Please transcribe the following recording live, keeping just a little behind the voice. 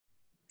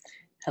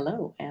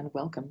Hello and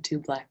welcome to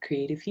Black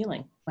Creative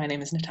Healing. My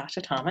name is Natasha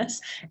Thomas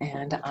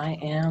and I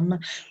am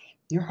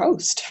your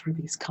host for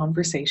these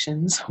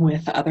conversations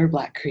with other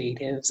Black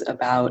creatives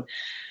about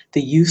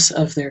the use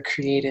of their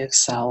creative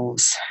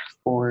selves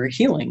for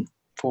healing,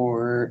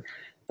 for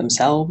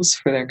themselves,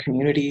 for their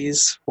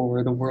communities,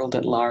 for the world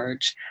at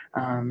large,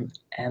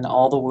 and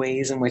all the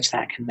ways in which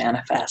that can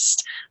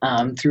manifest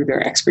through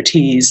their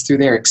expertise, through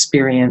their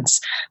experience.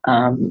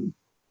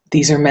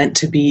 These are meant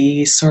to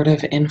be sort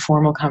of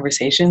informal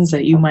conversations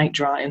that you might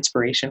draw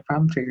inspiration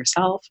from for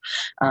yourself,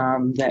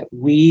 that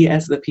we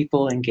as the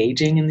people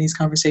engaging in these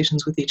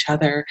conversations with each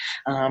other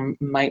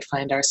might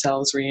find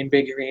ourselves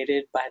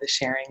reinvigorated by the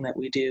sharing that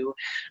we do,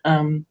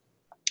 and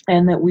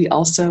that we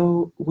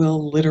also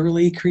will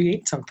literally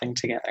create something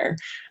together.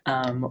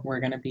 We're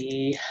going to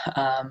be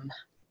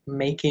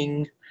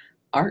making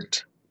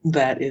art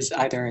that is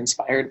either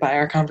inspired by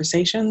our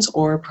conversations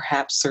or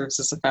perhaps serves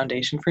as a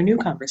foundation for new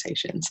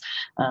conversations.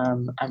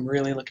 I'm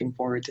really looking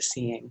forward to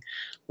seeing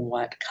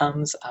what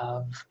comes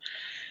of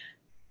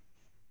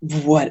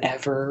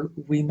whatever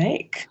we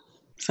make.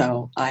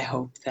 So I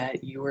hope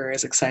that you are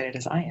as excited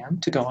as I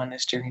am to go on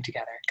this journey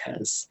together,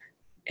 because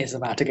it's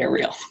about to get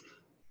real.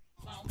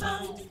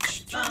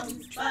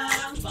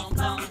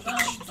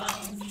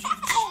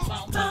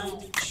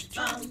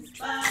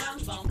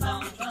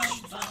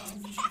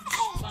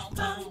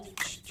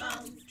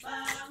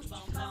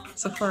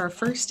 So for our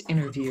first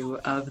interview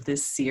of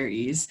this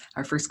series,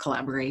 our first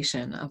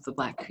collaboration of the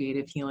Black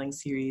Creative Healing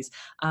series,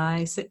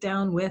 I sit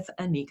down with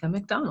Anika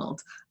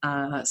McDonald,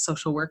 a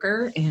social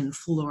worker in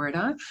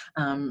Florida.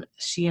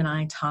 She and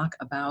I talk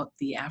about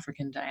the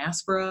African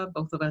diaspora.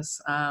 Both of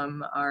us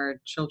are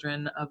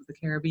children of the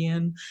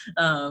Caribbean,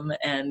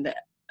 and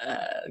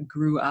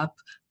grew up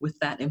with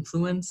that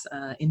influence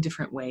in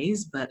different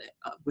ways, but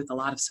with a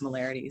lot of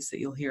similarities that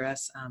you'll hear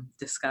us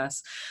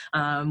discuss.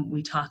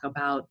 We talk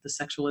about the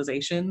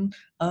sexualization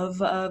of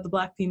the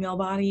Black female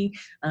body,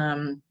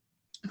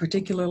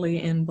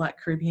 particularly in Black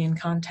Caribbean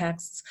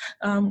contexts.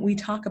 We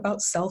talk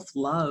about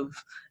self-love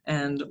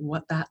and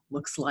what that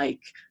looks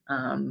like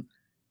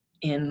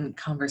in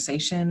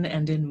conversation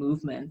and in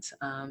movement.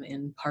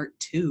 In part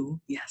 2,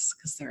 yes,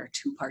 because there are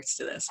 2 parts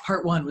to this.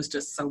 Part 1 was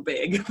just so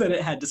big that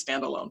it had to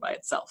stand alone by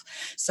itself.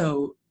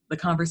 So the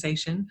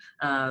conversation,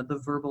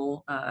 the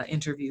verbal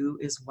interview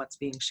is what's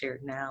being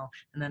shared now.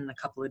 And then in a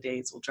couple of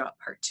days, we'll drop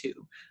part 2,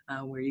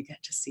 where you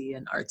get to see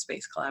an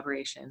arts-based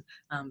collaboration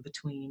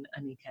between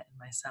Anika and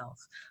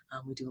myself.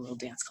 We do a little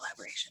dance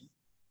collaboration.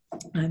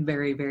 I'm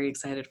very, very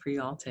excited for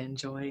you all to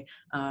enjoy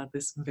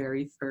this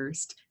very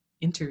first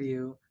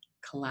interview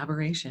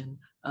collaboration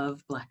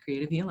of Black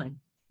Creative Healing.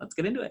 Let's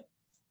get into it.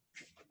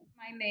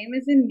 My name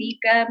is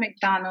Anika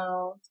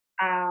McDonald,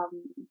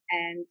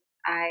 and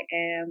I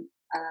am,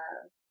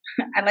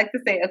 I like to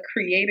say, a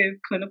creative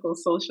clinical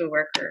social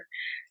worker.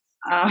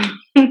 I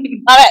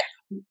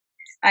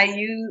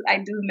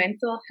do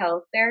mental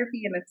health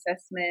therapy and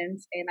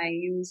assessments, and I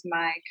use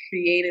my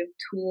creative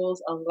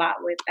tools a lot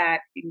with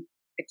that,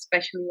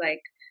 especially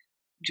like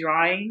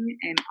drawing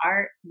and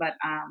art, but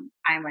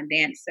I'm a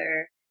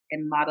dancer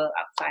and model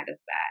outside of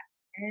that.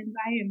 And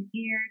I am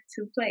here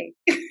to play.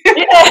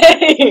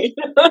 Yay!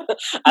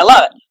 I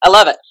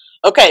love it.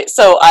 Okay,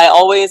 so I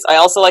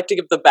also like to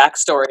give the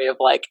backstory of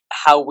like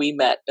how we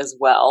met as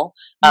well.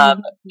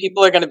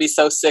 People are going to be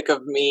so sick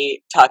of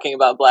me talking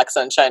about Black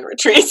Sunshine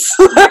retreats,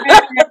 but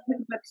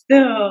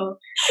still,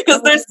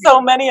 because there's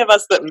so many of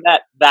us that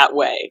met that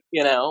way,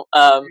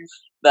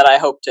 that I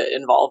hope to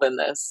involve in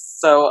this.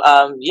 So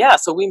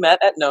so we met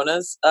at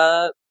Nona's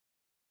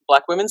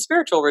Black Women's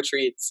Spiritual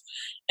Retreats,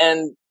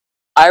 and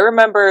I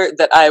remember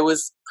that I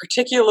was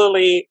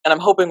particularly, and I'm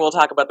hoping we'll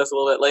talk about this a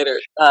little bit later,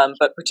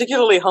 but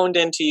particularly honed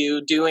into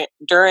you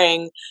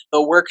during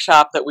the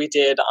workshop that we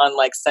did on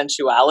like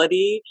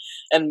sensuality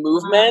and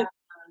movement.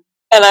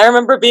 And I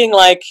remember being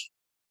like,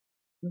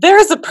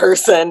 there's a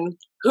person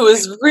who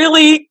is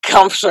really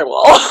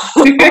comfortable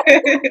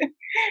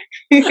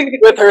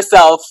with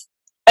herself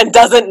and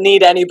doesn't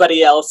need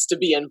anybody else to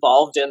be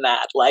involved in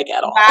that, like,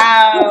 at all.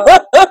 Wow.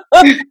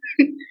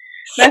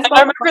 I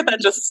remember that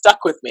just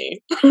stuck with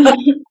me.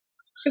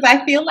 Because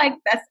I feel like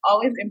that's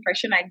always the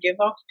impression I give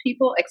off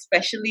people,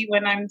 especially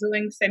when I'm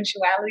doing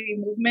sensuality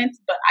movements.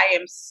 But I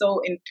am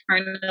so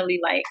internally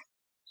like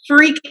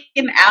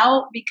freaking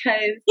out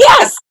because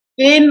I've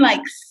been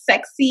like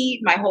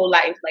sexy my whole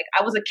life. Like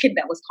I was a kid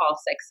that was called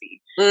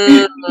sexy.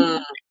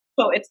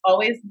 So it's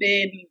always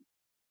been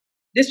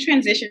this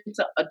transition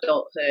to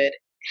adulthood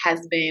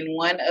has been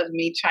one of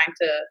me trying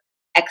to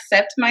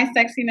accept my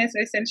sexiness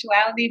or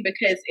sensuality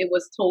because it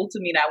was told to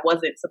me that I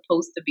wasn't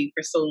supposed to be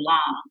for so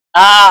long.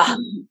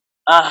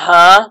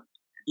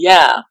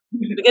 Yeah.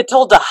 We get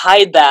told to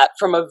hide that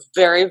from a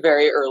very,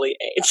 very early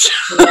age.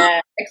 Yeah,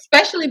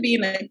 especially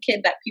being a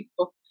kid that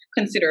people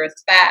consider as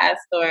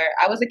fast, or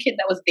I was a kid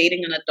that was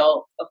dating an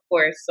adult, of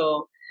course,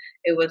 so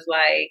it was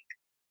like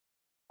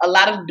a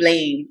lot of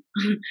blame.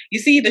 You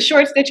see the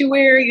shorts that you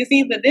wear, you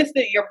see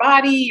your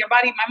body.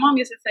 My mom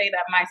used to say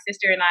that my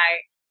sister and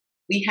I,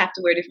 we have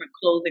to wear different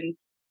clothing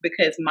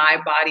because my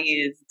body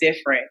is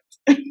different.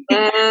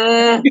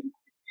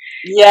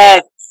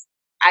 Yes.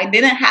 I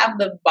didn't have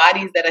the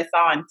bodies that I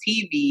saw on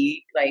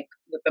TV, like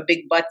with the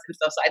big butts and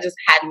stuff. So I just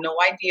had no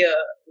idea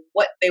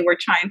what they were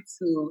trying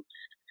to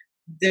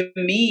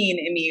demean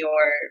in me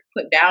or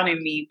put down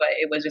in me, but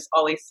it was just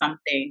always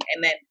something.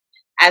 And then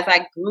as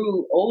I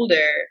grew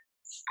older,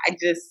 I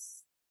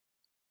just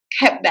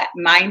kept that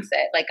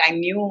mindset. Like I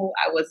knew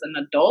I was an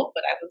adult,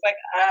 but I was like,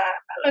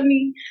 let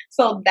me.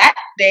 So that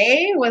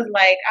day was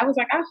like, I was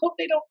like, I hope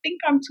they don't think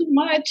I'm too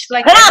much.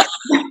 Like,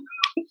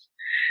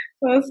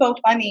 it was so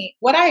funny.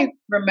 What I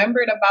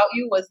remembered about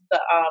you was the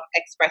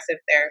expressive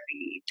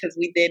therapy, because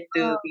we did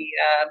do the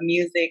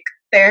music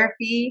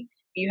therapy.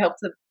 You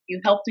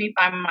helped me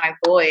find my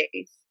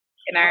voice,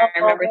 and I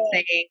remember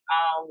saying,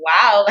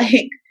 wow,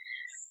 like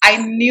I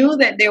knew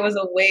that there was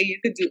a way you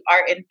could do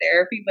art in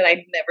therapy, but I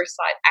never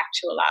saw it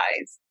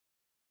actualized.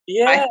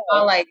 Yeah. I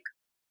saw like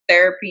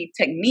therapy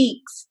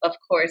techniques, of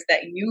course,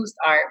 that used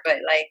art, but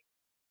like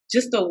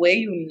just the way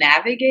you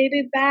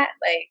navigated that,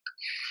 like.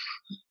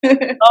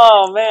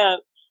 Oh man,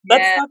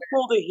 that's so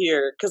cool to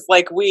hear. Because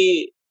like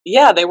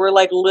they were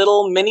like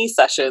little mini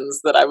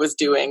sessions that I was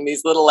doing,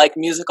 these little like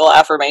musical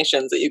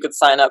affirmations that you could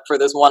sign up for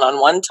this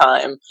one-on-one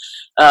time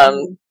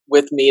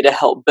with me to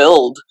help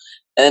build.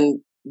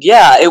 And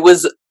yeah, it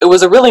was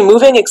a really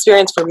moving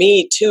experience for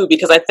me too,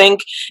 because I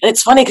think, and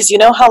it's funny because you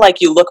know how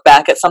like you look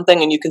back at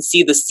something and you can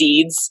see the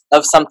seeds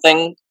of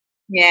something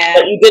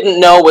that you didn't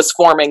know was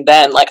forming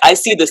then. Like I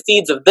see the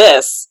seeds of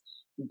this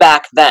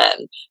back then,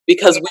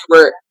 because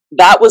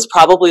that was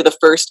probably the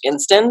first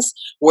instance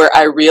where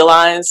I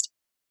realized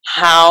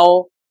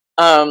how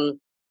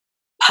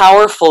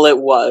powerful it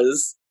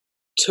was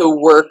to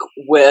work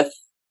with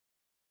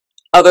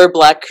other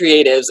Black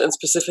creatives, and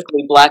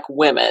specifically Black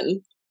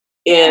women,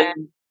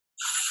 in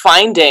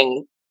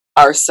finding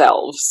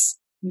ourselves,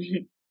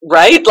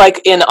 right?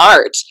 Like in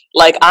art.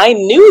 Like I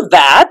knew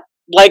that,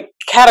 like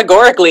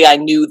categorically I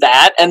knew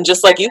that. And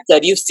just like you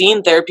said, you've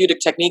seen therapeutic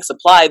techniques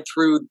applied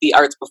through the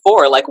arts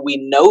before. Like we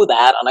know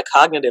that on a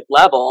cognitive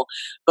level.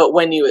 But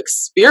when you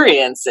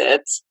experience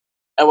it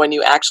and when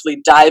you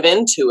actually dive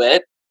into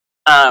it,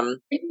 I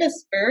think the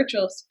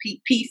spiritual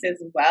piece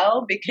as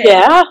well,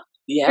 because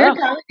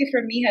spirituality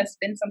for me has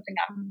been something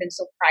I've been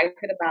so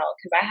private about,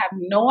 because I have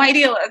no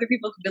idea what other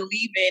people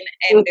believe in,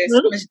 and there's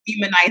so much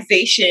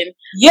demonization.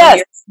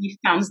 Yes, it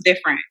sounds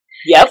different.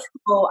 Yep.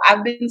 So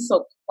I've been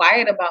so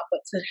quiet about, but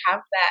to have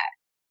that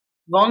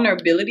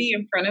vulnerability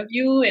in front of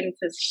you and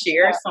to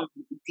share some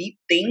deep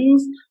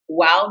things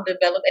while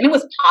developing, and it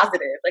was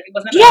positive. Like it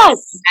wasn't a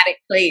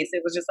dramatic place.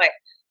 It was just like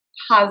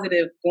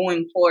positive,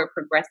 going forward,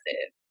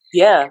 progressive.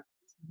 Yeah.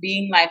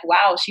 Being like,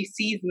 wow, she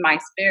sees my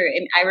spirit.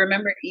 And I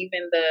remember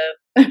even the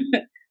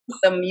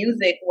the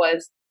music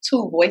was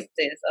two voices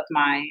of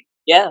mine.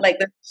 Yeah. Like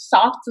the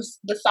soft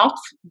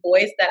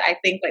voice that I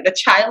think like the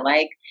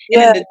childlike,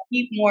 and then the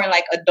deep, more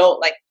like adult,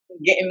 like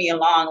getting me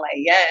along, like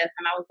yes.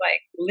 And I was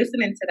like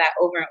listening to that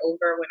over and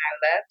over when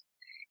I left.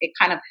 It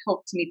kind of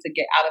helped me to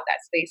get out of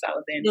that space I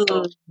was in.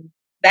 So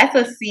that's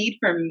a seed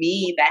for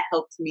me that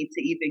helped me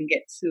to even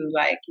get to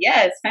like,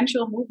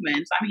 sensual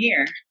movements. I'm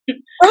here.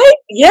 Right?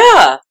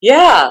 Yeah.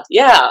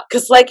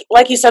 Because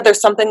like you said, there's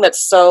something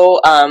that's so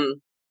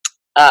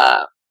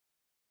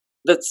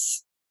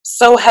that's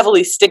so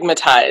heavily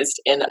stigmatized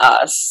in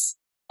us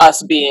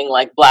being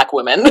like Black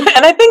women.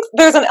 And I think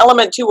there's an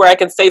element too where I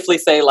can safely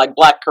say like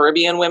Black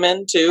Caribbean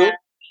women too,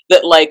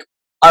 that like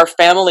our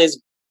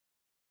families,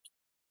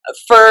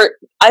 for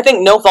I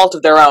think no fault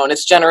of their own,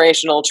 it's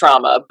generational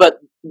trauma, but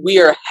we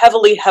are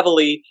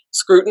heavily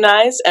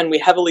scrutinized, and we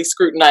heavily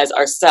scrutinize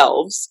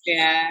ourselves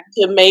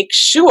to make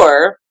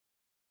sure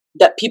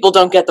that people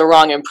don't get the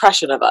wrong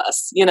impression of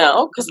us, you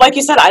know? Because like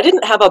you said, I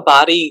didn't have a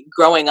body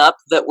growing up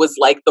that was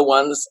like the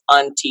ones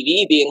on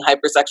TV being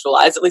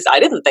hypersexualized. At least I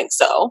didn't think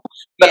so.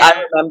 But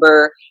I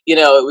remember, you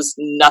know, it was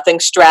nothing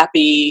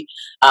strappy.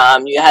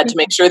 You had to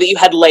make sure that you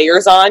had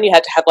layers on. You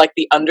had to have like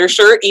the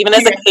undershirt, even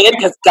as a kid,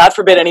 because God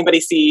forbid anybody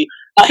see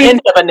a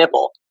hint of a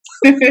nipple.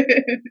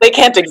 They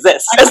can't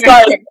exist as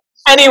far as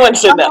anyone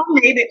should know.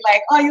 Made it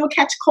like, oh, you'll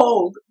catch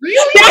cold.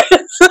 Really?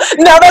 Yes.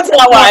 No, that's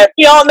not why.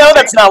 We all know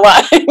that's not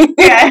why.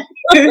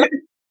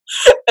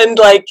 And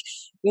like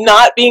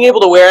not being able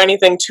to wear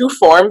anything too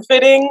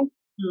form-fitting,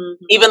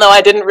 even though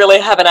I didn't really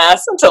have an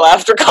ass until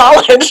after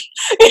college.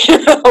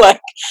 You know,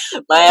 like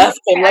my ass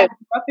came I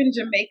grew up in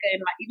Jamaica,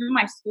 and even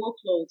my school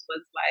clothes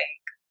was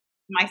like,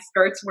 my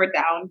skirts were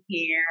down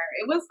here.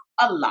 It was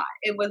a lot.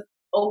 It was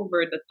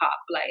over the top.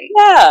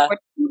 Like, our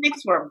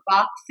tunics were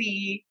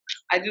boxy.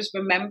 I just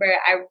remember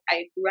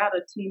I grew out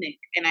a tunic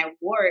and I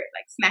wore it,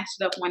 like snatched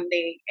it up one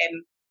day,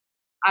 and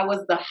I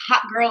was the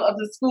hot girl of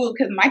the school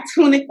because my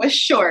tunic was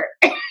short.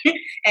 And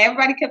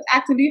everybody kept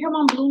asking, do you have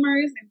on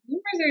bloomers? And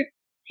bloomers are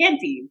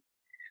panties.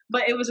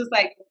 But it was just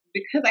like,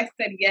 because I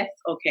said yes,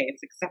 okay,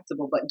 it's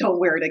acceptable, but don't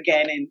wear it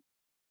again.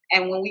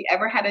 And when we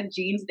ever had a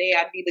jeans day,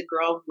 I'd be the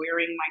girl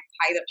wearing my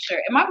tied up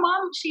shirt. And my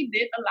mom, she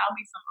did allow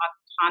me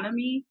some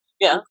autonomy.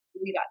 Yeah.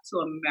 We got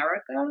to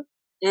America.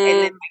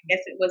 And then I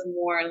guess it was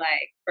more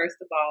like, first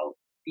of all,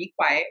 be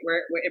quiet.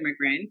 We're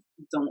immigrants.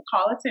 Don't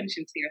call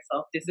attention to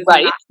yourself. This is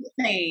Right. not the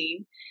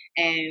same.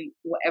 And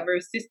whatever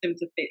system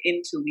to fit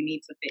into, we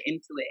need to fit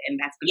into it. And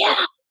that's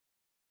Yeah.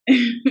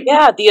 the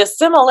Yeah. The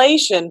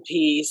assimilation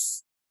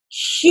piece,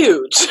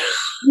 huge,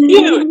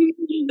 huge.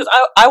 Because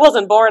I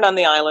wasn't born on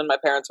the island my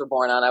parents were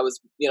born on. I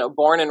was,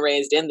 born and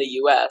raised in the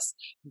US.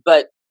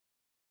 But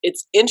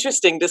it's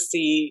interesting to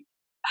see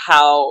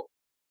how,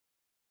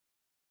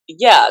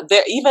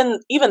 they're even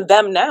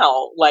them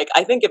now, like,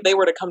 I think if they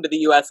were to come to the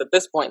US at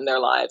this point in their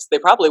lives, they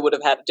probably would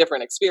have had a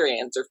different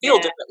experience or feel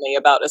differently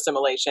about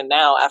assimilation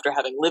now after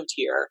having lived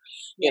here,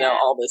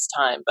 all this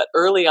time. But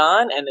early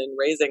on and in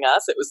raising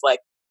us, it was like,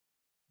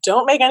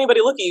 don't make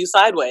anybody look at you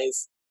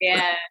sideways.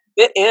 Yeah.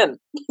 Fit in.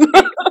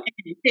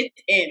 Fit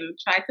in.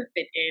 Try to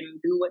fit in.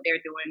 Do what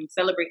they're doing.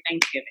 Celebrate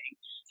Thanksgiving.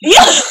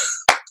 Yeah.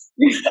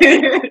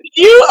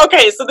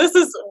 Okay, so this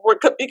is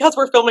because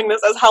we're filming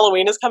this as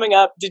Halloween is coming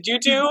up. Did you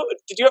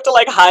have to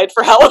like hide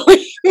for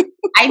Halloween?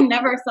 I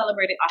never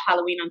celebrated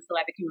Halloween until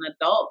I became an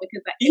adult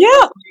because it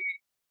was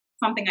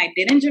something I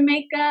did in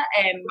Jamaica,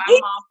 and my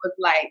mom was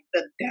like,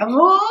 "The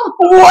devil?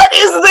 What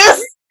is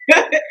this?"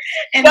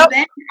 And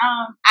then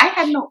I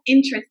had no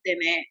interest in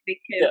it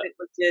because it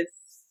was just.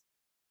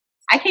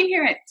 I came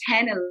here at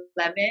 10, 11,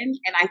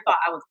 and I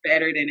thought I was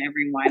better than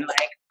everyone.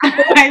 Like,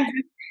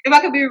 if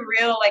I could be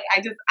real, like,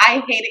 I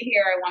hate it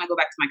here. I want to go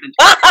back to my country.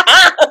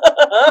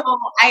 So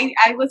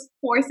I was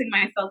forcing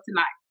myself to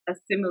not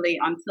assimilate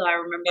until I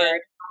remember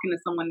talking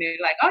to someone. They're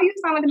like, "Oh, you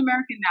sound like an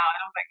American now,"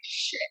 and I was like,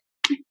 "Shit."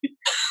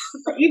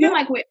 So even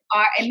like with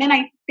art, and then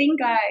I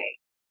think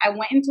I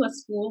went into a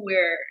school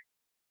where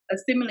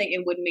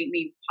assimilating would make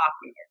me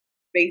popular.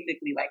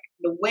 Basically, like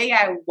the way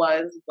I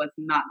was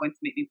not going to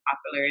make me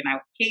popular, and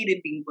I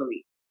hated being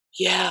bullied.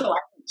 Yeah. So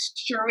I went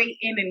straight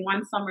in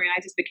one summer, and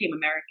I just became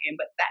American.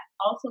 But that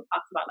also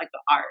talks about like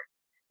the art.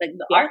 Like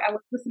the art I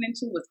was listening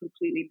to was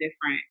completely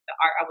different. The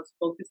art I was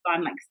focused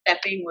on, like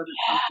stepping, wasn't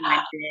something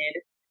I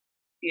did.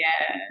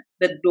 Yeah,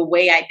 the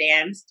way I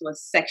danced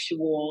was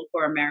sexual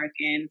for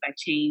Americans. I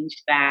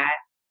changed that.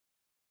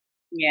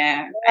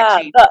 Yeah, I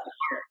changed the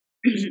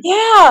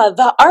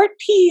art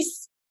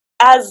piece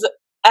as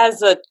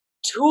a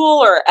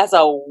tool or as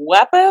a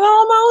weapon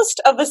almost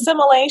of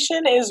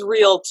assimilation is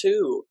real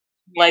too.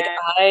 Like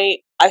I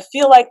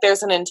feel like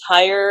there's an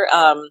entire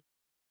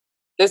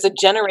there's a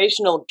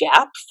generational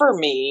gap for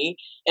me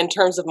in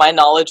terms of my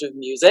knowledge of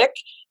music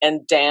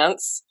and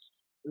dance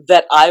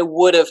that I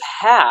would have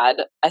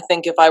had, I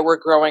think, if I were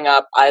growing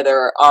up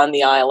either on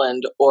the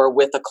island or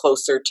with a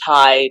closer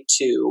tie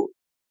to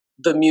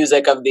the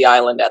music of the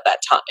island at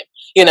that time.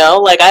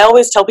 Like I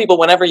always tell people,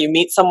 whenever you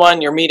meet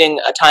someone, you're meeting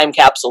a time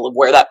capsule of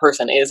where that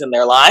person is in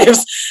their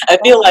lives. I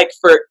feel like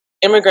for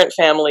immigrant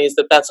families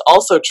that's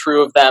also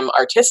true of them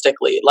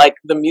artistically. Like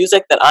the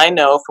music that I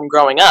know from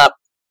growing up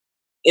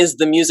is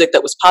the music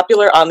that was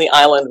popular on the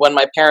island when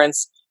my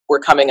parents were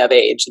coming of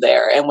age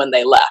there and when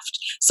they left.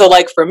 So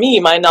like for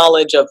me, my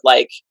knowledge of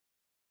like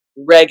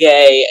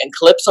reggae and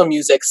calypso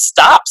music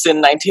stops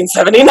in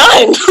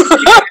 1979.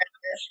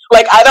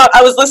 Like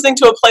I was listening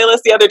to a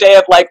playlist the other day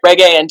of like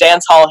reggae and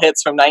dance hall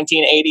hits from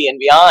 1980 and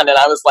beyond, and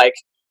I was like,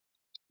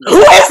 who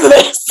is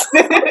this?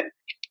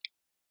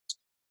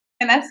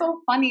 And that's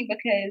so funny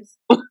because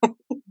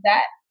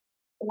that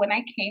when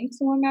I came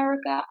to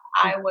America,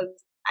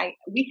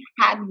 we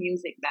had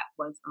music that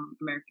was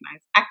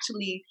Americanized.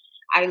 Actually,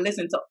 I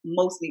listened to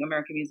mostly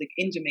American music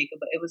in Jamaica,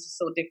 but it was just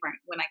so different.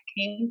 When I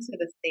came to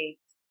the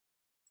States,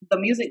 the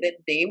music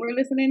that they were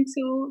listening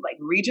to, like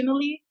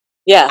regionally,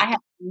 I had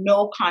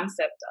no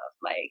concept of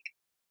like,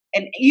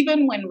 and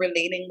even when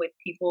relating with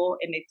people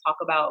and they talk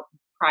about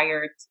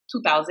prior to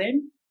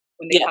 2000,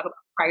 when they talk about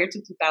prior to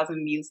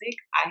 2000 music,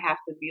 I have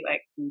to be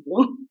like,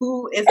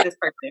 who is this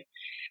person?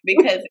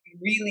 Because it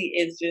really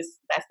is just,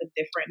 that's the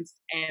difference.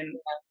 And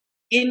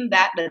in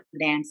that, the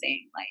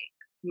dancing, like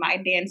my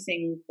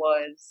dancing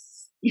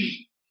was,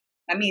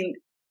 I mean,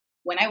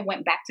 when I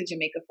went back to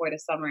Jamaica for the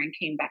summer and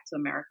came back to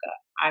America,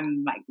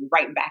 I'm like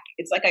right back.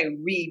 It's like I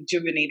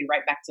rejuvenated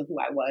right back to who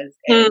I was.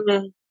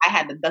 And I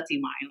had the dirty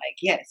mind, like,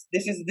 yes,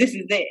 this is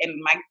it.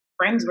 And my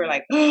friends were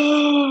like,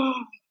 oh.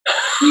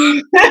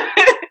 And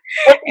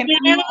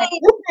I'm like,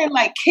 listen,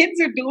 like kids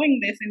are doing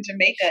this in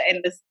Jamaica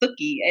and the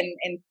stooky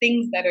and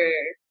things that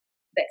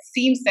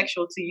seem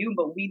sexual to you,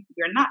 but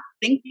we're not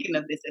thinking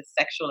of this as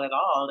sexual at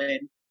all.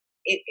 And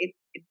it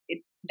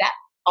that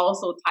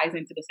also ties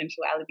into the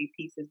sensuality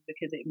pieces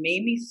because it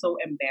made me so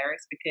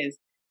embarrassed because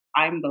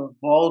I'm the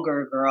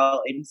vulgar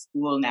girl in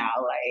school now,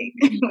 like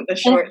with the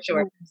short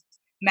shorts.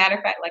 Matter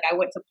of fact, like I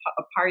went to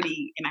a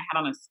party and I had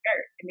on a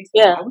skirt, and they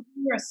said, "Why would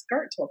you wear a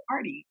skirt to a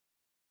party?"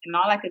 And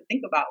all I could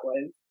think about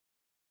was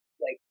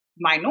like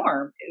my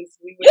norm is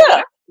we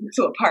wear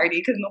to a party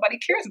because nobody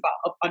cares about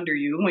up under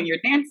you when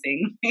you're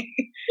dancing.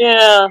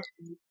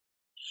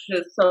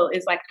 So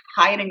it's like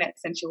hiding that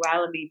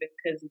sensuality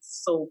because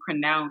it's so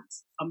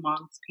pronounced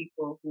amongst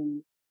people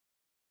who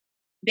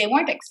they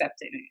weren't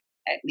accepting it,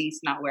 at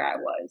least not where I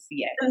was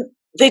yet.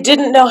 They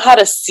didn't know how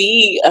to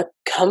see a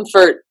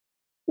comfort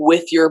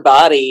with your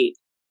body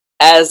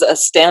as a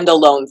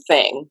standalone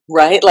thing,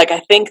 right? Like,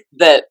 I think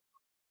that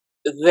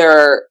there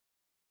are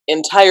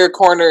entire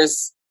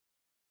corners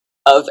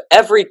of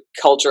every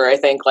culture, I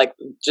think, like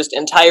just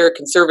entire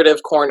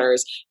conservative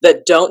corners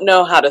that don't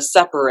know how to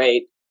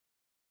separate,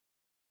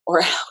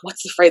 or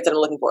what's the phrase that I'm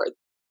looking for?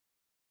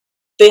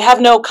 They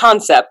have no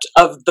concept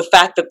of the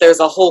fact that there's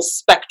a whole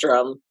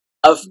spectrum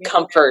of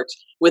comfort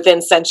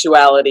within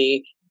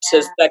sensuality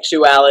to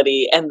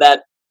sexuality, and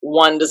that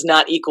one does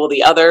not equal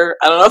the other.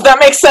 I don't know if that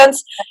makes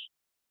sense.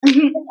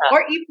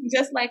 Or even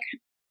just like,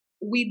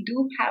 we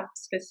do have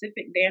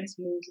specific dance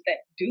moves that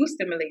do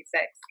stimulate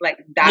sex, like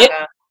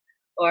daga,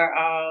 or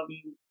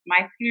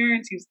my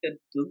parents used to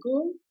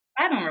dugu.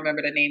 I don't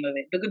remember the name of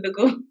it. Dugu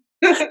dugu.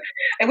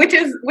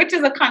 which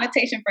is a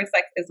connotation for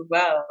sex as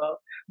well,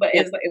 but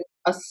it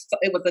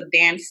was a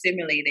dance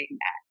simulating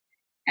that.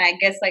 And I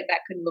guess like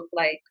that could look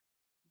like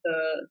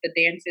the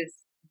dances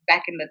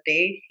back in the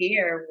day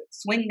here.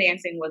 Swing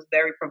dancing was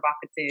very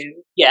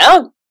provocative.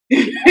 Yeah.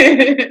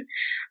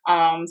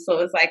 So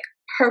it's like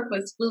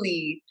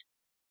purposefully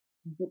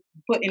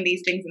putting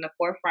these things in the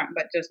forefront,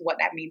 but just what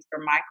that means for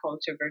my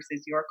culture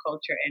versus your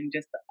culture, and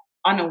just the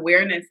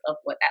unawareness of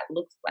what that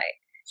looks like.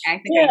 And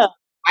I think I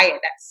quiet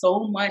that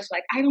so much,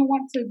 like I don't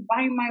want to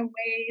wind my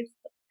waist,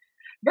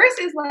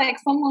 versus like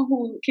someone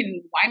who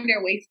can wind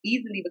their waist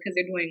easily because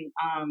they're doing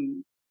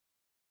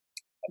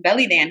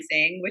belly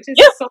dancing, which is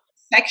so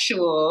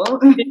sexual.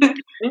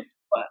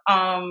 But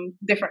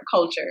different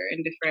culture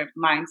and different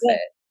mindset.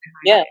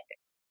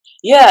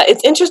 Yeah,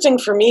 it's interesting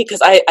for me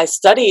because I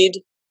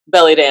studied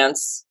belly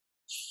dance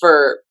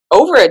for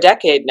over a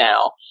decade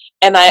now,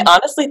 and I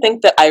honestly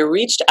think that I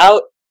reached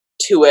out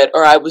to it,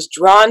 or I was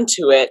drawn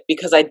to it,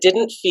 because I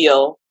didn't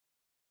feel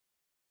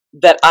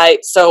that I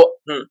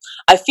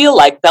feel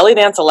like belly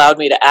dance allowed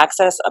me to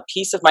access a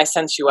piece of my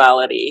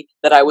sensuality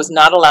that I was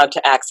not allowed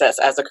to access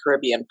as a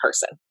Caribbean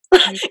person.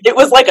 It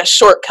was like a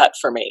shortcut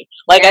for me.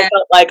 Like I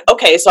felt like,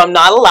 okay, so I'm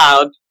not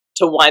allowed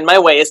to wind my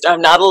waist.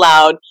 I'm not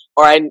allowed,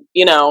 or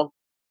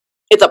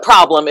it's a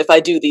problem if I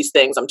do these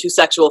things. I'm too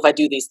sexual if I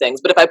do these things.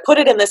 But if I put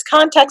it in this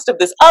context of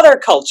this other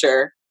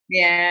culture,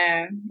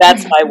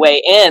 that's my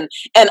way in.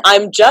 And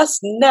I'm just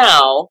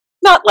now,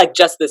 not like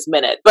just this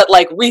minute, but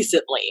like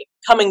recently,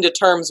 coming to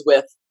terms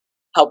with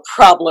how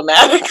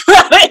problematic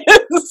that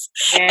is.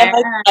 And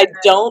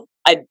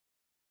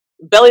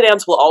belly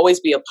dance will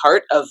always be a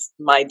part of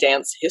my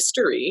dance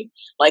history.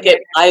 Like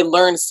I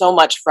learned so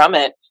much from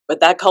it, but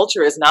that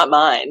culture is not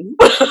mine,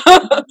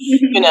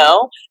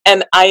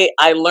 and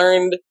I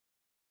learned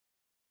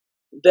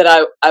that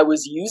I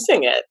was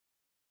using it,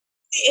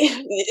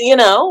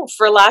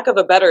 for lack of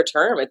a better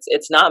term.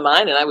 It's not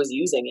mine, and I was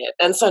using it.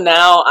 And so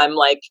now I'm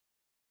like,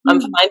 I'm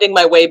finding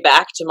my way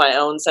back to my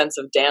own sense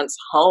of dance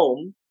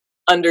home,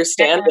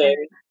 understanding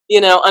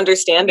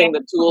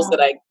the tools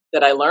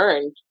that I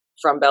learned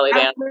from belly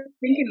dance. I was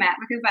thinking that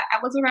because I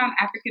was around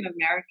African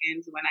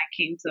Americans when I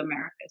came to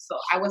America. So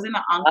I was in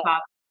an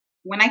enclave.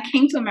 When I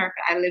came to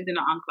America, I lived in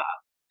an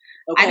enclave.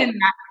 Okay. I did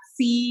not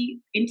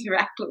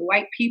interact with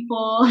white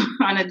people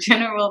on a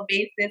general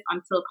basis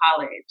until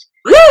college.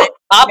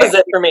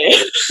 Opposite for me.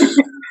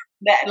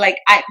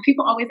 That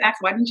people always ask,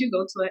 why didn't you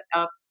go to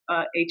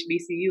a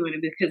HBCU?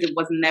 And because it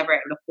was never at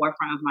the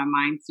forefront of my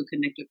mind to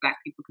connect with Black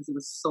people, because it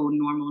was so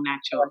normal,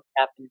 natural.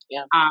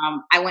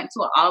 I went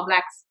to all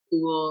Black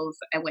schools.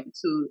 I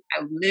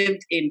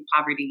lived in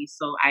poverty,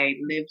 so I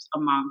lived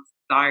amongst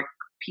dark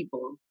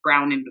people,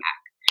 brown and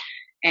Black,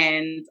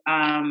 and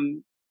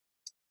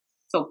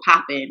so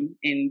popping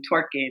and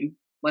twerking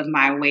was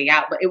my way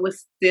out, but it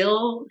was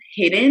still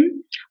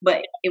hidden,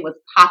 but it was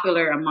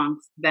popular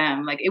amongst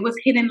them. Like it was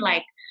hidden,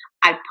 like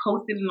I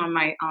posted it on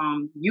my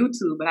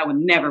YouTube, but I would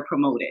never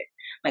promote it.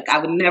 Like I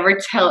would never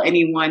tell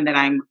anyone that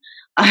I'm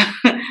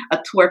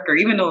a twerker,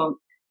 even though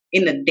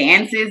in the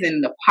dances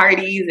and the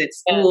parties at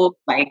school,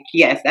 like,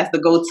 yes, that's the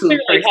go-to.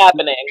 It's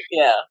happening.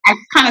 Yeah. I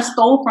kind of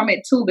stole from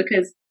it too,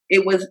 because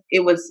it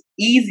was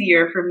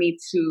easier for me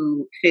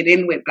to fit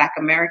in with Black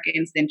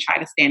Americans than try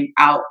to stand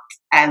out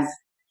as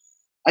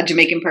a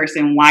Jamaican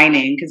person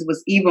whining, because it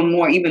was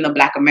even the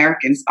Black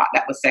Americans thought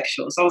that was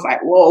sexual. So I was like,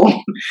 whoa,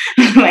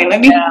 like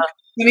let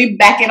me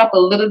back it up a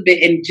little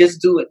bit and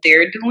just do what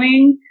they're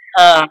doing.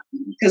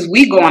 Because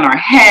we go on our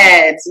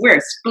heads,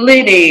 we're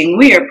splitting,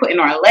 we are putting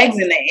our legs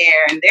in the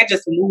air, and they're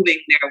just moving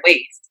their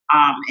waist.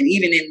 And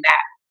even in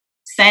that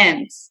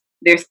sense,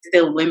 there's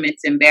still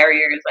limits and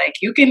barriers. Like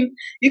you can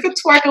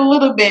twerk a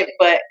little bit,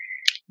 but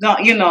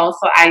don't,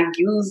 so I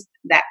used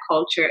that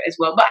culture as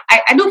well. But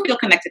I do feel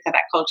connected to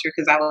that culture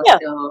because I was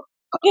still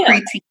a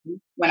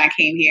preteen when I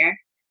came here.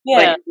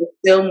 But it was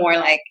still more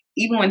like,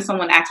 even when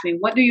someone asks me,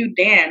 what do you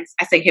dance?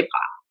 I say hip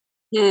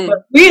hop. But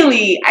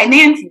really, I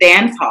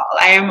dance hall.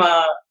 I am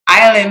a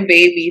island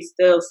baby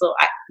still. So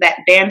that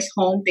dance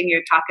home thing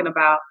you're talking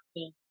about,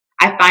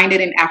 I find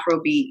it in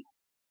Afrobeat.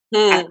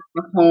 I find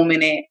home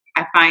in it.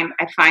 I find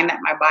that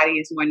my body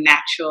is more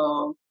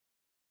natural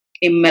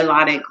in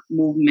melodic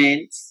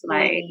movements.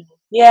 Like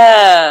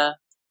that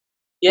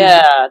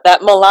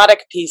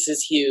melodic piece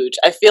is huge.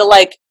 I feel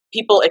like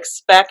people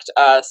expect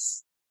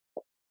us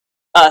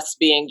us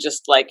being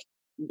just like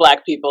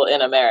Black people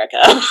in America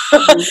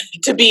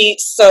to be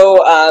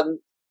so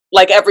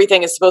like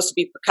everything is supposed to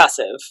be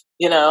percussive,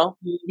 you know?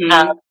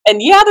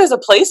 And yeah, there's a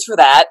place for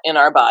that in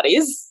our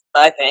bodies,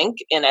 I think,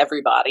 in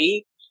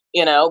everybody,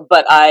 you know,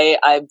 but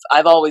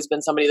I've always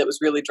been somebody that was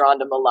really drawn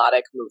to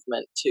melodic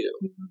movement too.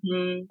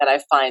 And I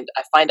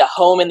find a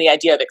home in the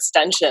idea of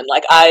extension.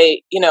 Like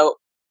you know,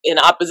 in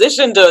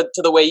opposition to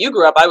the way you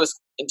grew up, I was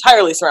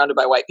entirely surrounded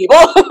by white people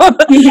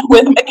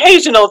with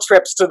occasional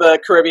trips to the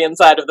Caribbean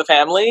side of the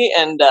family.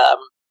 And,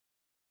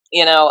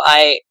 you know,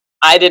 I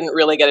didn't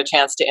really get a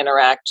chance to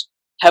interact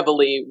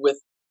heavily with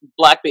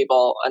Black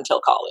people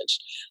until college.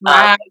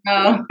 Wow.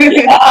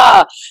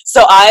 Yeah.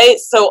 So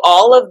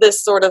all of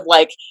this sort of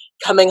like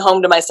coming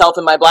home to myself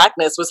and my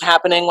Blackness was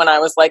happening when I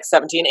was like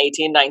 17,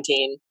 18,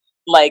 19,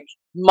 like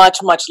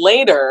much, much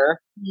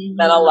later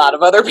than a lot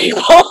of other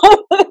people.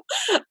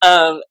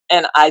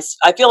 And I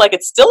feel like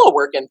it's still a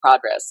work in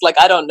progress. Like,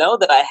 I don't know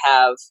that I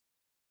have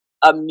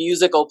a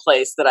musical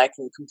place that I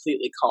can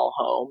completely call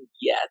home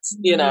yet,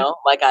 you know,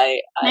 like huh?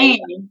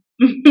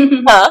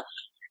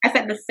 I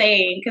said the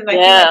same, because I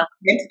feel like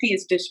identity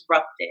is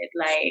disrupted.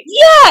 Like,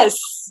 yes,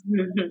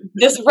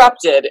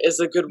 disrupted is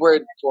a good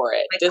word for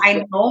it. Like,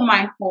 I know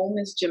my home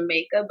is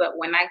Jamaica, but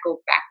when I go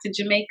back to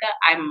Jamaica,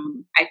 I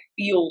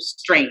feel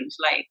strange.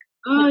 Like,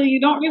 oh, you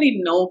don't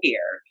really know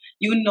here.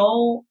 You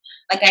know,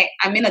 like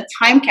I'm in a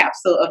time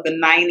capsule of the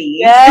 90s.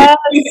 Yes,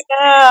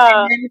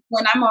 yeah. And then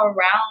when I'm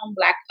around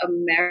Black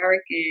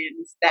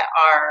Americans that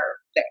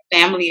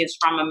family is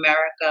from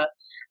America,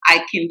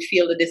 I can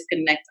feel the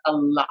disconnect a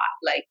lot.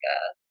 Like,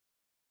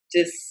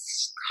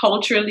 just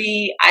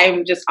culturally,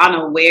 I'm just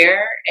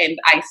unaware, and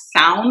I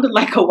sound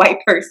like a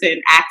white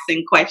person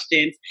asking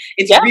questions.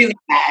 It's really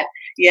bad.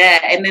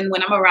 Yeah. And then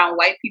when I'm around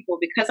white people,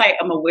 because I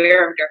am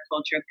aware of their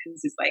culture, because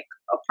it's like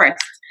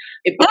oppressed,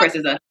 it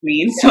oppresses us.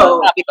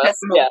 So because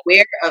I'm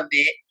aware of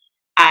it,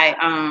 I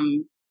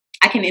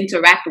can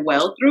interact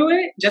well through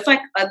it. Just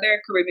like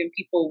other Caribbean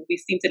people, we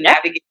seem to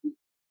navigate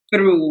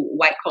through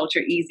white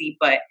culture easy,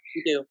 but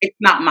it's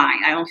not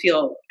mine. I don't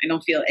feel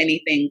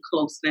anything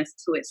closeness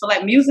to it. So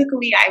like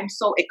musically, I'm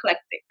so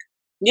eclectic.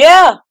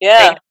 Yeah.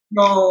 Like,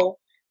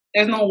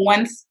 there's no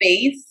one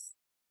space.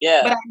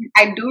 Yeah. But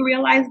I do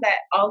realize that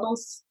all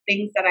those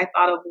things that I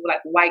thought of, like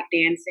white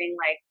dancing,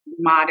 like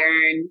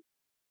modern,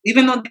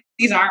 even though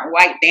these aren't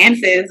white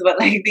dances, but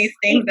like these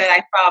things that I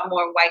saw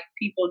more white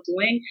people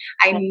doing,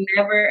 I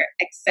never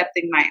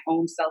accepted my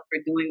own self for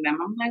doing them.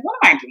 I'm like, what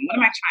am I doing? What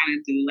am I trying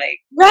to do?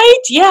 Like,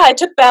 right? Yeah, I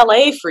took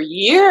ballet for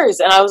years,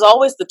 and I was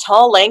always the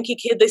tall, lanky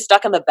kid they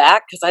stuck in the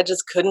back because I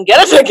just couldn't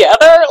get it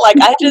together. Like,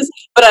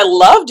 but I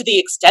loved the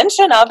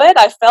extension of it.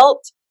 I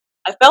felt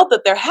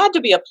that there had to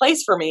be a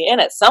place for me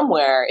in it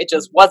somewhere. It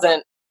just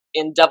wasn't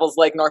in Devil's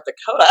Lake, North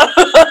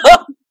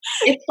Dakota.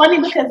 It's funny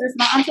because it's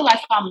not until I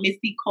saw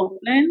Misty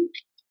Copeland,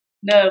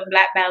 the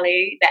Black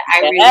ballet, that I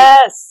really,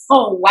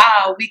 oh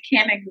wow, we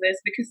can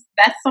exist, because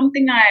that's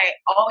something I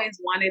always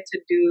wanted to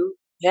do.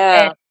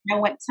 Yeah. And I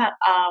went to,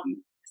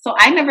 so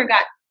I never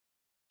got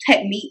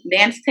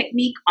dance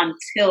technique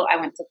until I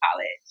went to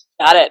college.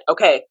 Got it.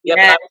 Okay. Yep.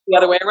 Yeah. I was the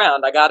other way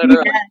around. I got it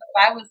early. Yeah,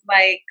 so I was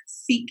like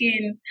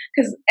seeking,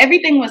 because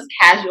everything was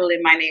casual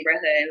in my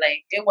neighborhood.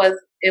 Like it was,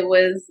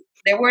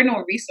 there were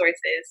no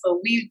resources.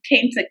 So we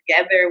came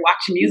together,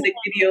 watched music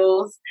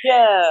videos,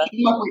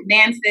 came up with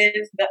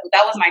dances. That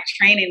was my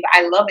training, but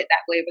I love it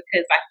that way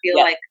because I feel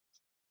like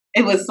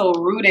it was so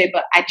rooted.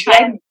 But I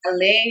tried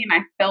ballet and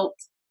I felt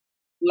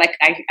like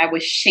I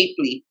was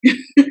shapely.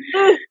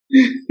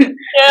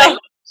 Like,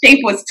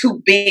 shape was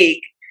too big.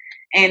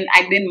 And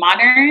I did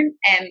modern,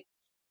 and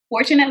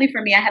fortunately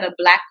for me, I had a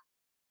Black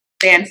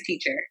dance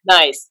teacher.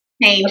 Nice.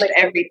 Changed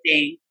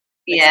everything.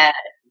 Yeah.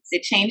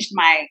 It changed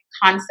my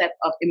concept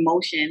of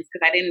emotions,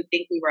 because I didn't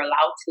think we were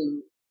allowed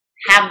to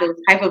have those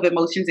type of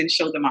emotions and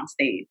show them on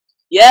stage.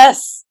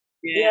 Yes.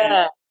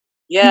 Yeah.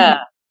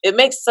 It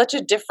makes such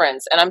a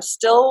difference. And I'm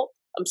still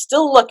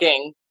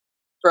looking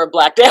for a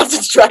Black dance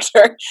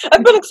instructor.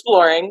 I've been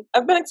exploring,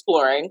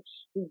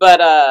 but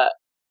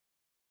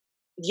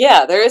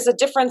yeah, there is a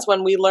difference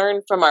when we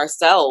learn from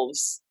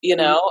ourselves, you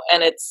know,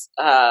 and it's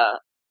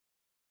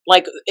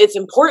like, it's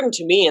important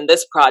to me in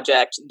this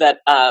project that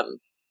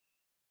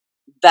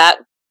that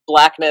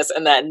Blackness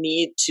and that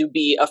need to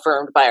be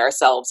affirmed by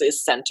ourselves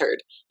is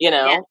centered, you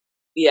know?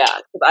 Yeah.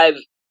 I've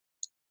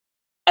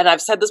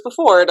said this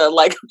before to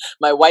like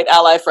my white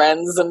ally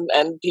friends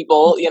and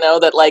people, you know,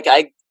 that like,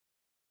 I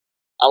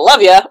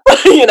love you,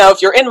 you know,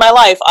 if you're in my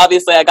life,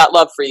 obviously I got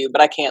love for you,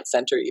 but I can't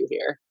center you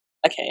here.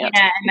 I can't.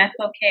 Yeah, and that's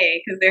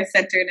okay, because they're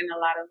centered in a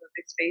lot of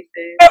other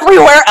spaces.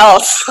 Everywhere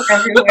else.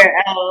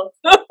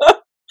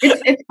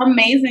 It's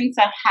amazing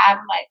to have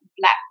like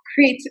Black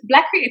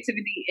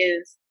creativity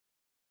is,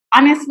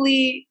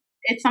 honestly,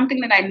 it's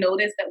something that I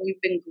noticed that we've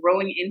been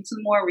growing into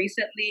more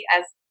recently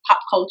as pop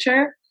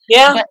culture.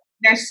 Yeah. But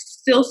there's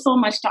still so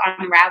much to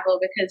unravel,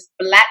 because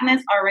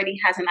Blackness already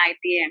has an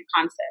idea and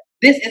concept.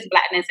 This is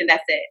Blackness and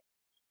that's it.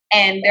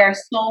 And there are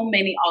so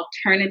many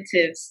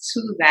alternatives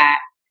to that.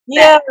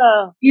 Yeah.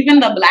 Even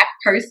the Black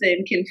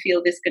person can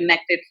feel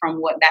disconnected from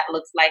what that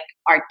looks like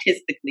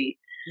artistically.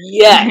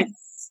 Yes.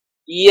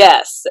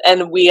 Yes.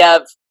 And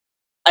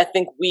I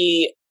think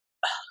we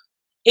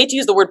hate to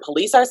use the word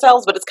police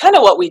ourselves, but it's kind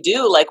of what we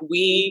do. Like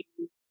we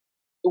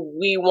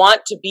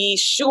want to be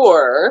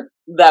sure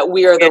that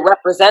we are the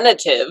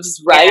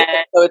representatives, right?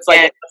 Yeah. So it's like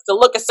it has to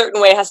look a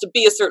certain way, it has to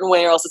be a certain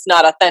way, or else it's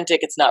not authentic,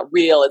 it's not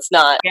real, it's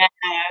not. Yeah.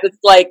 It's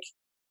like,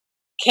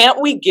 can't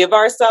we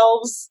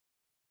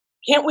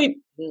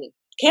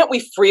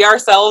free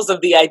ourselves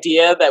of the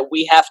idea that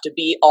we have to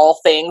be all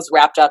things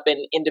wrapped up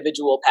in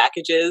individual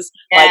packages?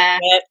 Yeah.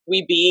 Like, can't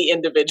we be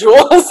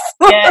individuals?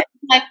 Yeah.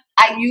 Like,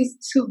 I used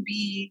to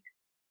be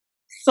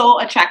so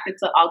attracted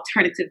to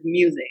alternative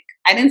music.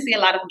 I didn't see a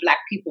lot of Black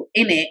people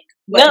in it,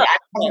 but I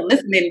wasn't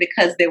listening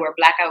because they were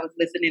Black. I was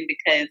listening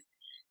because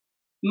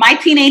my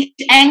teenage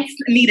angst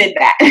needed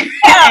that.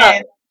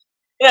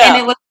 And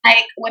it was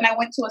like when I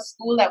went to a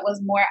school that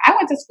was more, I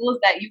went to schools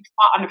that you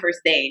fought on the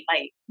first day.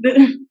 Like,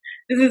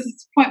 this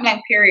is point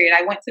blank period.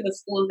 I went to the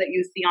schools that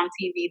you see on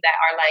TV that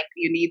are like,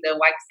 you need the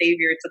white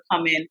savior to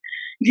come in,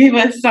 give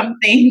us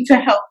something to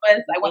help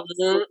us. I went to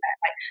schools that,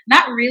 like,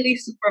 not really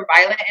super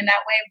violent in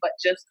that way, but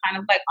just kind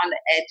of like on the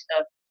edge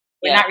of,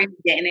 we're not really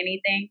getting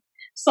anything.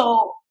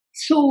 So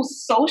to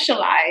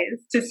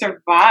socialize, to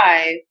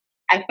survive,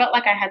 I felt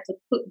like I had to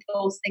put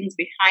those things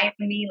behind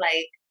me.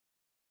 Like,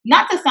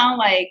 not to sound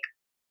like,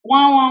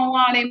 wah, wah,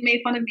 wah, they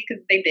made fun of me,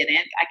 because they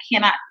didn't. I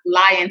cannot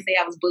lie and say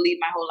I was bullied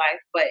my whole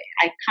life, but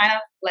I kind of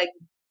like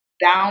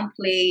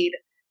downplayed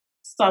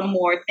some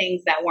more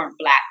things that weren't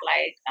Black,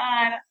 like,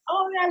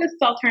 oh yeah, this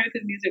is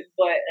alternative music,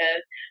 but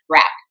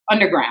rap,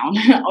 underground,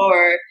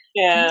 or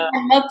I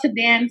love to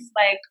dance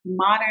like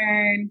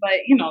modern,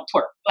 but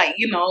twerk, like,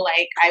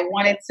 like I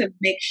wanted to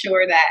make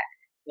sure that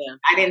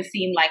I didn't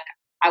seem like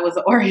I was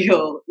an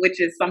Oreo,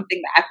 which is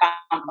something that I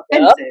found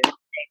offensive.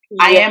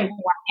 I am who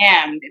I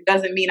am. It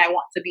doesn't mean I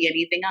want to be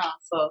anything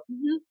else. So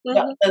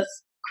the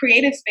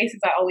creative spaces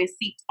I always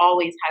seeked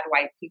always had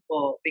white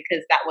people,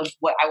 because that was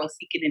what I was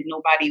seeking, and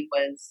nobody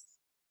was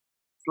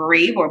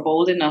brave or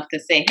bold enough to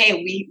say,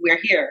 hey, we're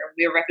here.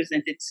 We're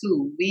represented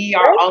too. We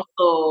are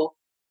also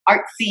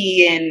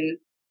artsy, and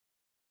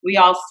we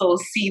also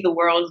see the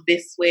world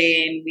this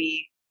way, and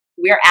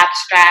we're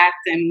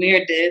abstract, and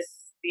we're this.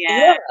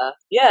 Yeah.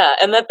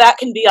 And that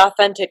can be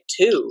authentic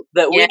too.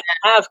 That we can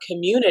have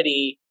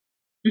community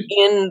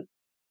in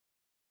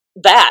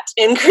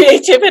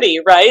creativity,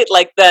 right?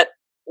 Like that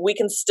we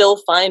can still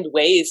find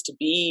ways to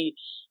be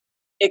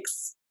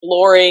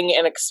exploring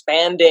and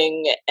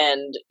expanding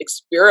and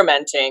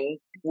experimenting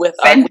with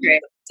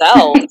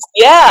ourselves.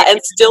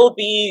 And still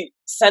be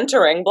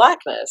centering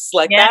Blackness.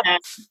 Like that.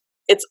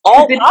 It's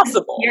all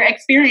possible. Your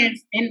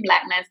experience in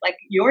Blackness, like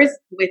yours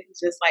with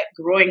just like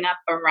growing up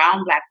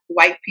around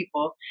white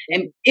people,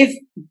 and is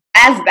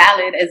as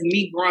valid as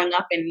me growing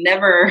up and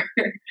never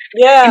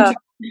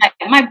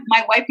my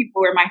white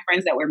people were my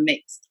friends that were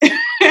mixed.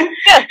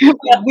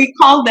 We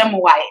called them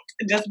white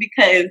just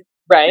because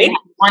they had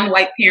one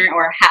white parent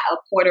or a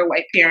quarter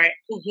white parent.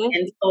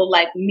 And so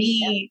like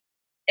me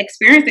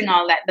experiencing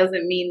all that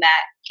doesn't mean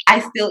that I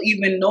still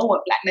even know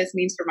what Blackness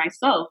means for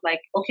myself.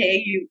 Like,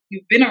 okay,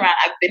 you've been around,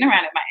 I've been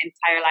around it my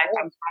entire life.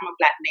 I'm from a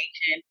Black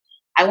nation.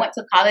 I went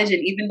to college,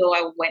 and even though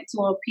I went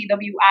to a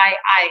PWI,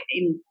 I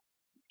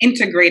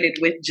integrated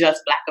with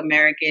just Black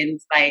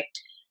Americans, like,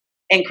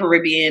 and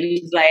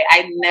Caribbeans. Like,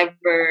 I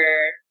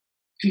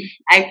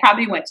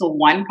probably went to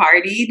one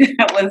party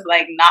that was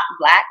like not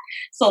Black.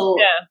 So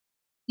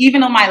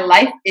even though my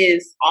life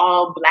is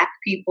all Black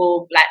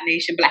people, Black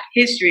nation, Black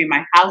history in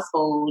my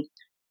household,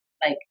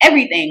 like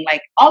everything,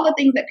 like all the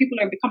things that people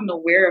are becoming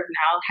aware of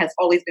now has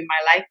always been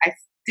my life, I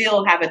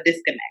still have a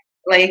disconnect.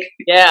 Like,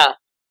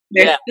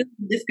 there's still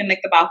a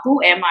disconnect about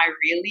who am I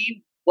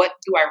really? What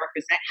do I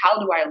represent? How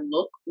do I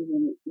look?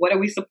 What are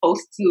we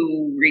supposed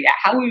to react?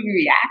 How will we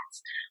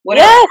react? What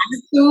are our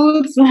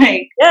attitudes?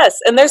 Like,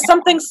 and there's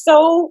something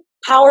so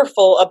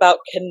powerful about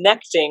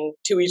connecting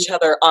to each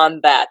other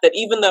on that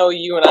even though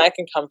you and I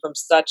can come from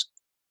such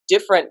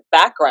different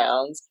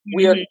backgrounds,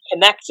 we are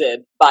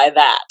connected by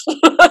that.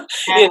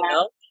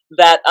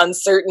 That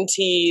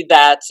uncertainty,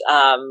 that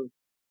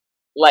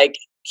like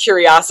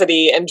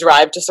curiosity and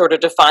drive to sort of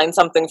define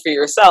something for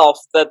yourself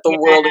that the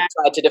world has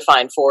tried to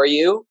define for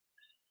you.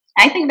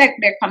 I think that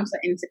there comes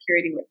an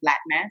insecurity with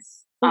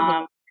Blackness,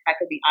 if I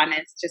could be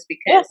honest, just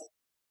because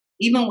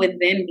even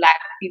within Black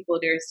people,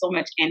 there's so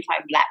much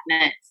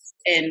anti-Blackness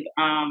and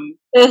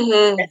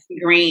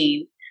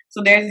green.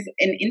 So there's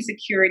an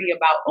insecurity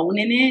about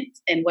owning it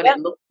and what it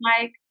looks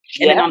like.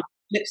 And then on the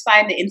flip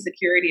side, the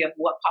insecurity of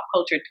what pop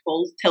culture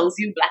tells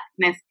you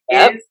Blackness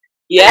is.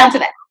 Down to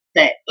that.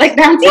 Like,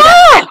 down to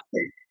that.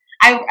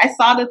 I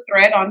saw the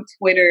thread on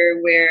Twitter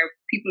where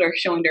people are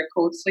showing their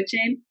code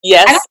switching.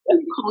 I don't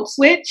really code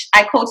switch.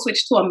 I code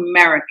switch to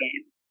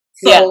American.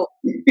 So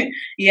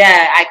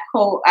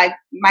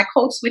my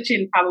code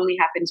switching probably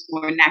happens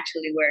more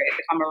naturally, where if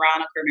I'm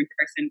around a Caribbean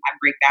person, I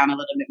break down a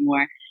little bit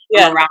more.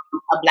 I'm around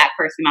a Black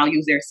person, I'll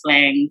use their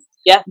slangs.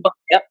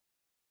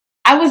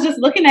 I was just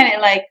looking at it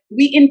like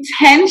we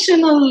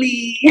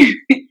intentionally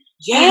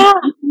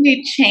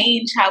we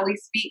change how we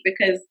speak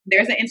because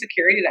there's an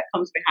insecurity that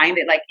comes behind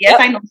it. Like, yes,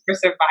 I know for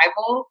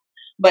survival,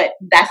 but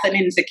that's an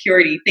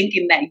insecurity,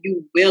 thinking that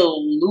you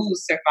will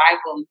lose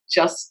survival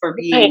just for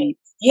being.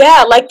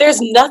 Yeah, like there's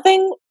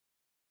nothing,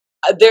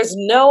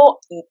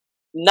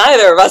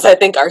 neither of us, I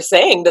think, are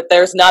saying that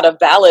there's not a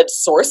valid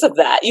source of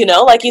that. You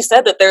know, like you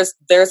said, that there's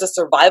a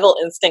survival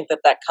instinct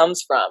that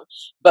comes from,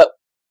 but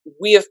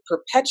we have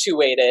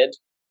perpetuated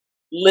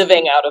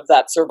living out of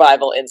that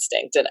survival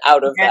instinct and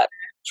out of that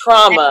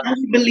trauma. I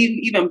believe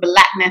even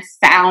blackness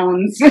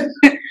sounds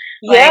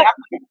like,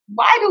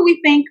 why do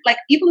we think, like,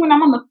 even when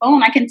I'm on the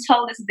phone, I can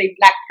tell this is a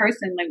Black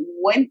person. Like,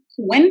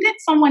 when did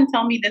someone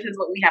tell me this is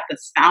what we have to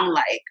sound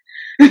like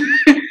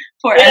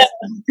for us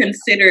to be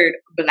considered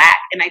Black?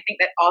 And I think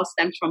that all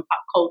stems from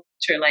pop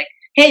culture. Like,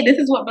 hey, this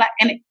is what Black,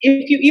 and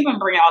if you even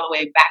bring it all the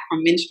way back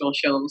from minstrel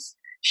shows,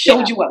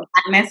 showed you what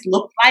Blackness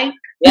looked like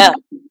from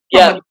a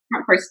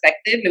different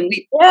perspective, and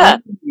we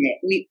own it.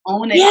 We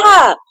own it.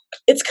 Yeah.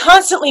 It's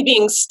constantly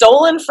being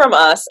stolen from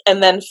us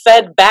and then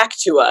fed back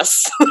to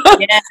us.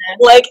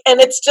 Like,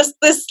 and it's just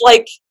this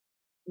like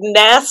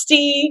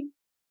nasty,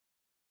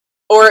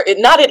 or it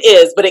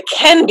is, but it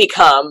can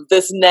become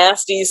this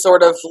nasty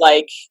sort of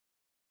like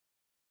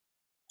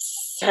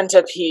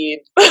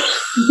centipede.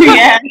 You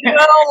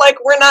know, like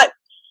we're not.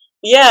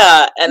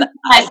 And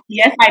like,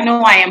 yes, I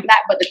know I am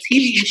Black, but the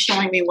TV is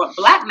showing me what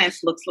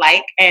Blackness looks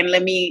like, and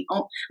like me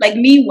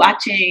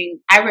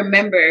watching. I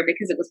remember,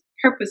 because it was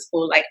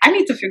purposeful. Like, I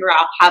need to figure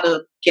out how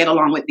to get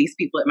along with these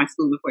people at my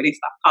school before they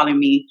stop calling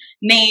me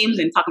names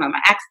and talking about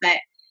my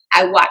accent.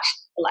 I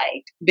watched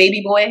like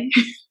Baby Boy.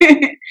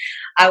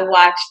 I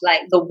watched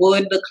like The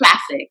Wood, the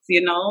classics,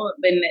 you know,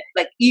 and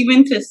like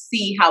even to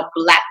see how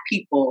Black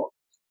people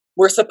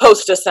were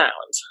supposed to sound.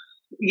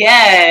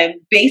 Yeah,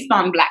 based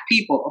on Black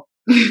people.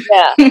 Based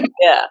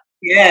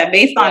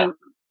on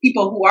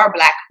people who are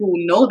Black, who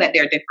know that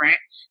they're different.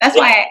 That's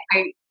why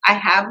I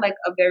have like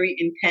a very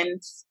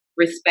intense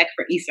respect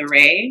for Issa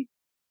Rae,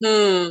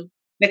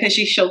 because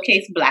she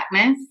showcased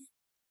Blackness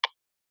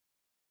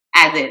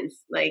as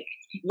is, like,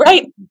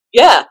 and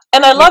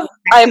I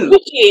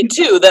appreciate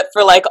too that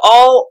for like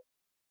all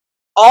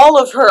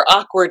of her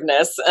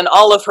awkwardness and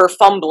all of her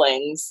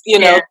fumblings, you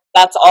know,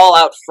 that's all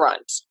out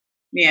front,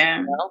 you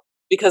know?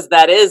 Because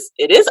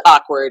it is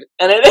awkward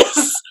and it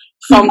is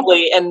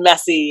fumbly and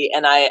messy,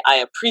 and I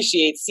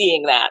appreciate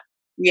seeing that.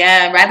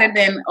 Yeah, rather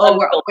than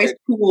we're always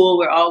cool,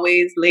 we're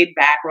always laid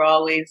back, we're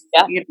always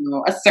you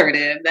know,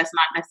 assertive. That's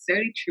not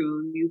necessarily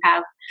true. You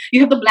have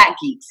the Black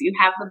geeks, you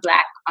have the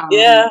Black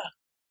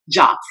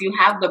jocks, you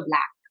have the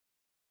Black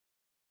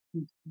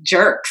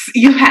jerks,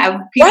 you have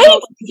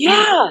people.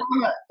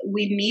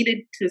 We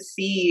needed to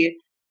see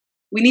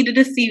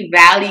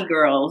Valley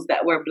girls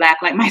that were Black,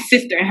 like my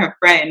sister and her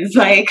friends.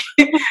 Like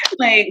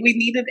we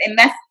needed, and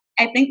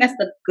I think that's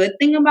the good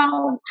thing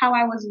about how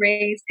I was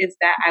raised, is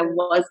that I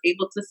was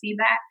able to see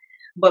that.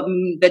 But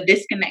the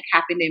disconnect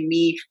happened in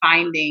me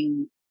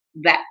finding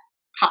that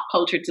pop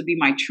culture to be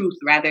my truth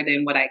rather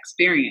than what I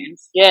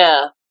experienced.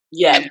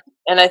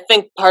 And I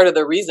think part of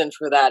the reason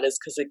for that is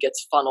because it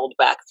gets funneled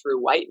back through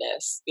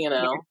whiteness, you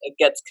know, it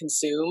gets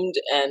consumed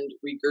and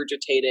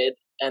regurgitated,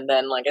 and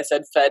then, like I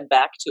said, fed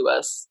back to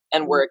us,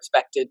 and we're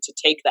expected to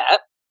take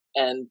that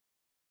and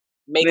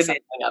make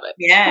something of it.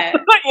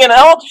 You know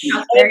how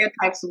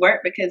stereotypes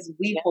work, because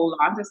we hold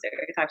on to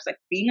stereotypes. Like,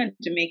 being a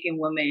Jamaican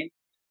woman,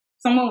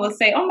 someone will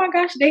say, "Oh my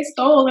gosh, they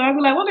stole," and I'll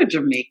be like, "Well, they're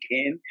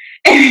Jamaican,"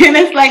 and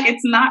it's like,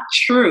 it's not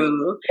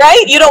true,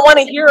 right? You don't want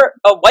to hear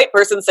a white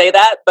person say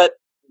that, but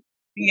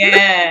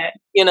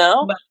you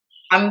know. But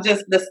I'm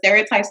just, the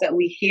stereotypes that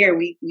we hear,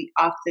 we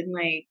often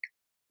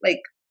like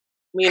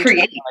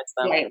create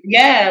them. Like,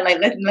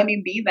 let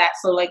me be that.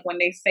 So like when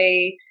they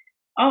say,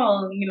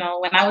 oh, you know,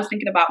 when I was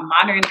thinking about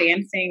modern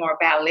dancing or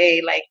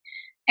ballet, like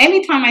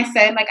anytime I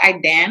said like I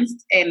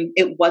danced and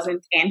it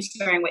wasn't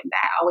answering with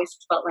that, I always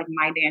felt like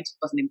my dance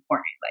wasn't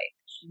important. Like,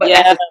 but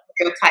that's a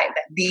stereotype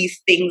that these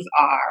things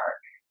are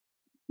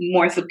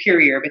more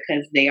superior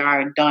because they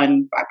are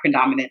done by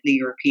predominantly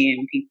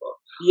European people.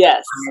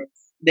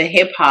 The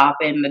hip hop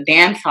and the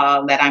dance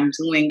hall that I'm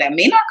doing, that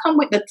may not come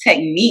with the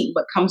technique,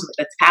 but comes with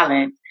the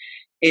talent,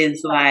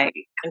 is like,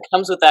 and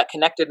comes with that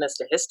connectedness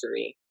to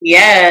history.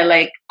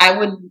 Like I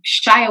would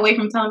shy away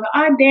from telling them,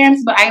 I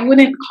dance, but I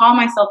wouldn't call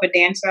myself a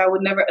dancer. I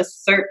would never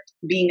assert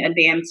being a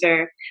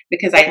dancer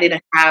because I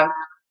didn't have,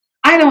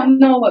 I don't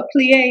know what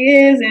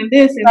plie is and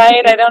this and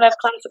right. I don't have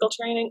classical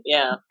training.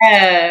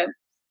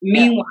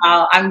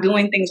 Meanwhile, I'm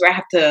doing things where I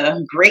have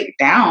to break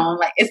down.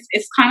 Like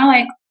it's kind of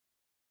like,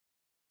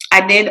 I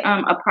did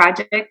a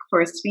project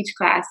for a speech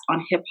class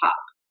on hip hop,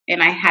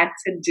 and I had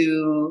to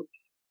do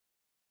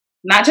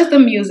not just the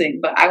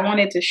music, but I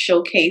wanted to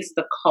showcase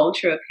the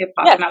culture of hip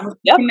hop. And I was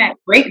looking at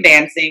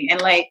breakdancing,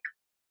 and like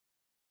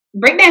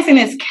breakdancing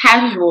is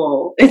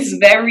casual. It's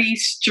very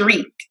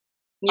street.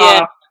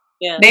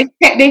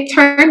 They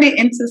turned it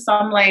into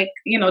some, like,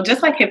 you know,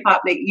 just like hip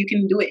hop, that you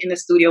can do it in the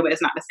studio, but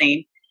it's not the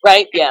same.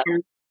 Right.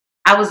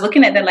 I was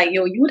looking at that like,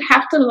 yo, you would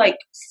have to like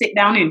sit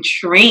down and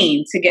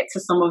train to get to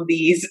some of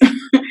these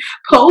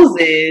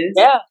poses.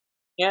 Yeah.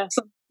 Yeah.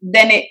 So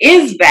then it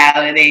is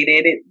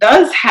validated. It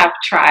does have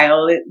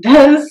trial. It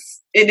is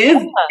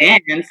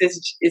dance.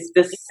 It's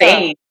the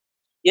same.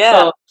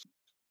 Yeah. So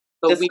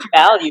but we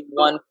value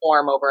one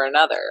form over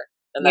another.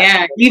 And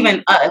that's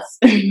even us.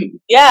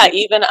 Yeah,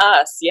 even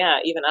us. Yeah,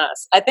 even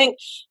us. I think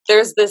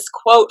there's this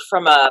quote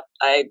from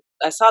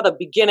I saw the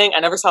beginning.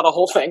 I never saw the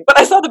whole thing, but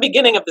I saw the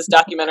beginning of this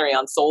documentary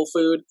on soul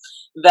food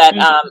that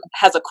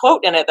has a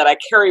quote in it that I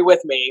carry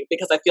with me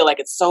because I feel like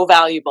it's so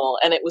valuable.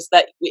 And it was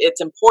that it's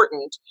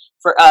important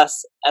for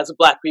us as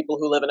Black people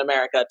who live in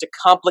America to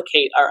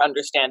complicate our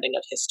understanding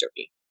of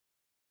history.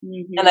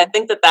 Mm-hmm. And I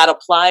think that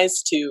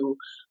applies to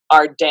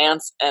our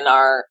dance and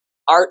our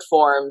art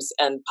forms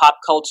and pop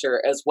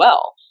culture as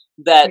well,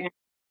 that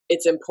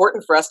it's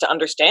important for us to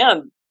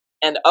understand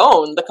and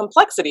own the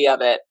complexity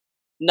of it,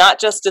 not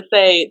just to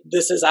say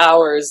this is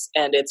ours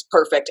and it's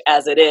perfect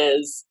as it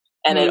is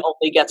and it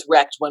only gets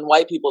wrecked when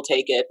white people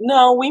take it.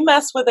 No, we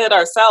mess with it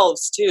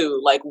ourselves too.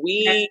 Like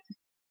we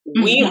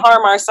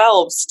harm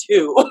ourselves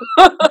too.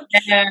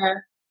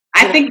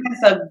 I think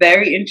that's a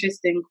very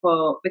interesting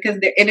quote because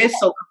it is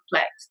so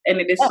complex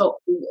and it is so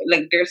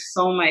like there's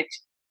so much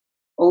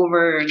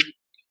overlapping.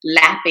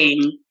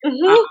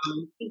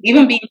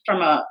 Even being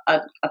from a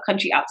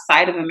country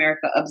outside of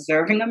America,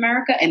 observing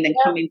America, and then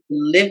coming to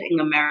live in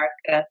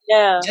America.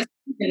 Just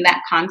in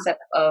that concept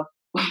of,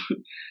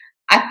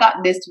 I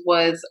thought this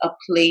was a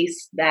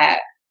place that,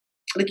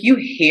 like, you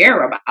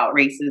hear about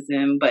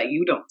racism, but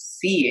you don't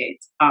see it.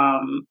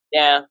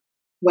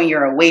 When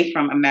you're away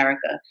from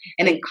America,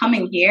 and then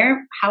coming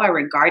here, how I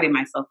regarded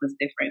myself was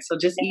different. So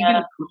just even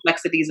the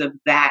complexities of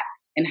that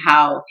and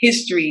how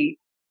history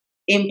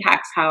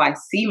impacts how I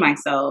see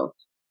myself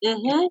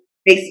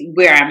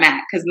where I'm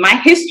at. Because my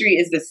history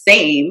is the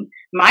same.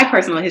 My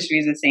personal history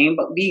is the same,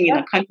 but being in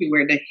a country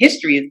where the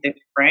history is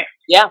different,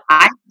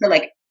 I have to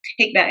like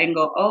take that and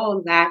go,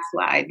 oh, that's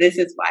why, this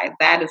is why,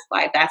 that is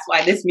why, that's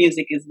why this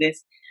music is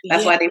this.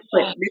 That's why they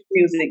put this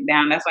music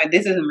down. That's why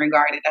this isn't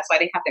regarded. That's why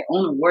they have their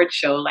own award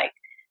show. Like,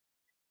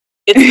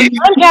 it's the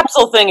time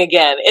capsule thing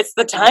again. It's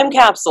the time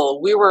capsule.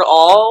 We were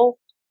all,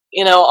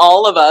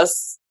 all of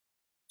us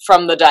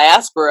from the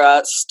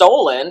diaspora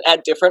stolen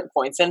at different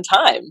points in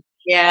time.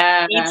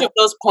 Yeah. And each of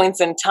those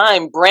points in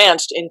time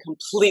branched in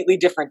completely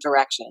different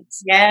directions.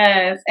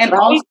 Yes. And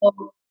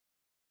also,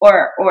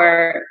 or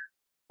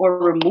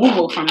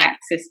removal from that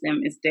system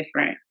is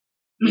different.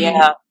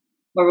 Yeah.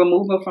 Or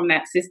removal from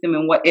that system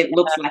and what it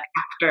looks like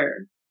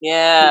after.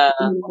 Yeah.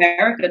 In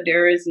America,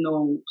 there is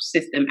no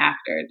system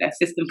after. That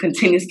system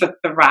continues to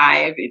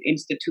thrive in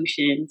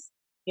institutions.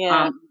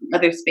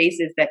 Other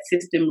spaces, that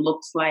system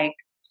looks like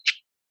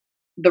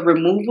the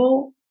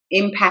removal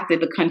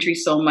impacted the country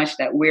so much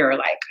that we're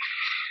like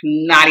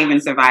not even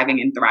surviving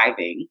and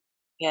thriving.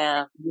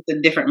 Yeah. It's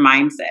a different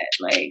mindset.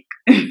 Like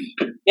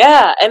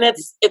yeah, and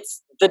it's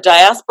the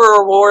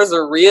diaspora wars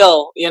are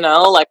real,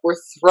 like we're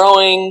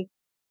throwing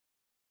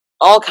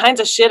all kinds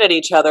of shit at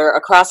each other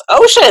across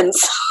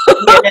oceans.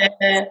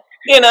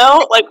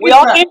 Like we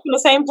all came from the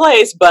same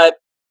place, but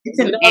it's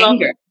an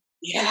anger.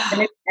 Yeah.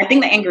 And I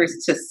think the anger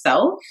is to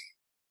self.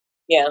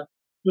 Yeah.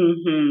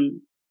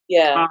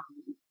 Yeah.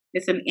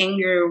 It's an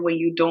anger when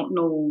you don't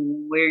know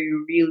where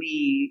you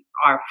really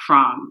are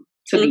from,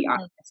 to be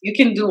honest. You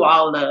can do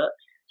all the,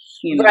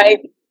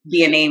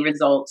 DNA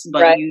results,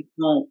 but you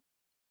don't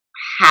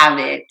have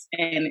it.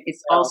 And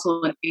it's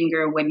also an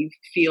anger when you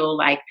feel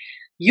like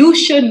you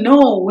should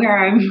know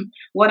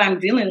what I'm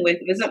dealing with.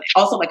 There's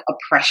also like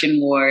oppression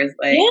wars.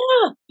 Like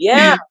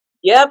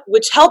Yep.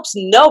 Which helps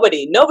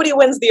nobody. Nobody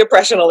wins the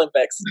oppression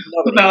Olympics.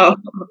 No.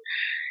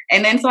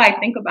 And then so I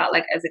think about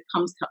like as it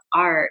comes to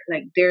art,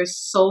 like there's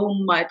so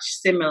much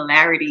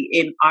similarity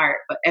in art,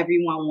 but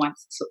everyone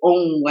wants to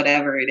own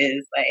whatever it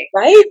is. Like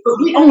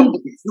we own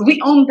this, we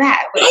own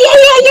that. But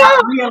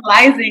not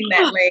realizing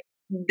that like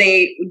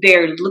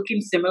they're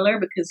looking similar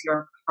because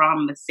you're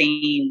from the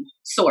same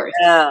source.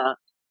 Yeah.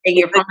 And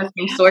you're from the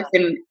same source,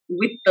 and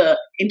with the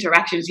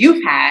interactions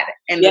you've had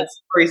and the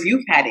stories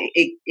you've had,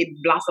 it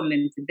blossomed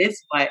into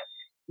this, but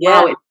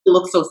wow, it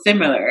looks so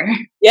similar.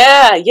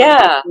 Yeah.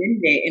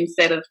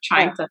 Instead of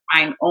trying to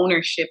find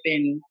ownership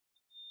in,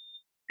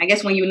 I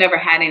guess when you never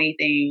had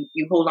anything,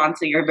 you hold on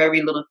to your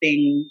very little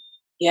thing.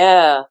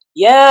 Yeah.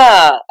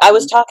 I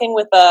was talking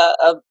with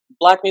a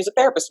Black music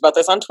therapist about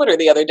this on Twitter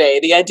the other day.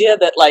 The idea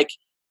that like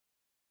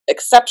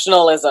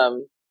exceptionalism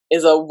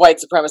is a white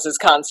supremacist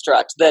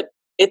construct, that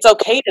it's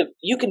okay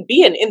you can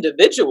be an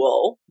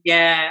individual,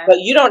 but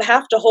you don't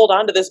have to hold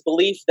on to this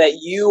belief that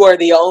you are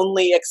the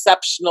only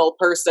exceptional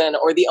person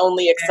or the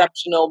only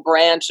exceptional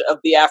branch of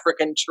the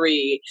African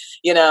tree,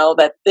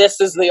 that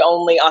this is the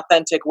only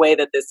authentic way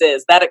that this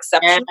is. That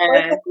exception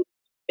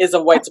is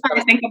a white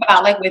supremacist. I think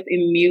about like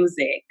within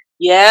music.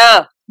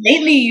 Yeah.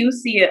 Lately, you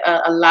see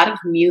a lot of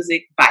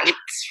music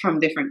bites from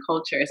different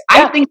cultures.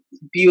 I think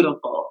it's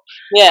beautiful.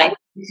 Yeah.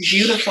 It's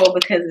beautiful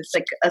because it's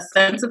like a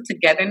sense of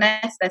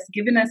togetherness that's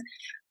given us,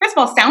 first of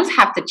all, sounds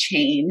have to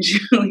change,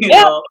 you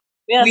know.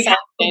 Yeah, we have sound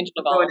change to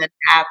and grow evolve. and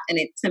adapt, and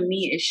to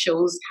me, it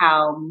shows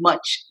how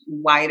much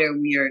wider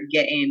we are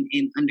getting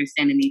in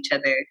understanding each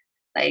other.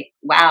 Like,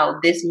 wow,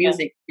 this Yeah.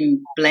 music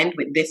can blend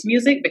with this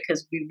music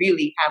because we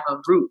really have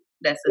a root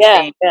that's the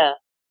Yeah, same. yeah.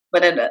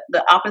 But at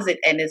the opposite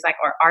end is like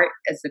our art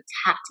is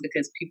attacked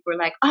because people are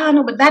like, oh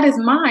no, but that is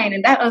mine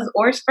and that was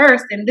ours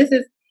first, and this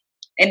is,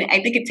 and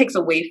I think it takes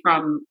away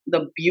from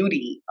the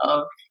beauty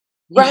of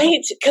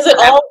Right, because it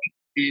all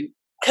collaboration.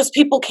 because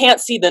people can't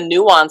see the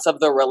nuance of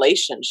the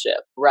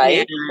relationship, Yeah,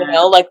 right?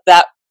 Like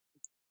that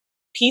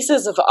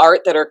pieces of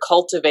art that are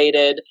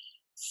cultivated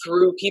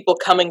through people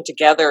coming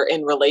together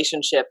in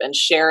relationship and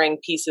sharing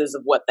pieces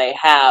of what they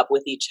have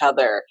with each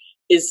other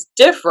is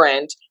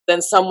different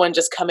than someone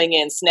just coming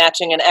in,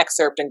 snatching an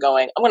excerpt and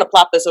going, I'm going to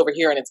plop this over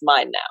here and it's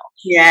mine now.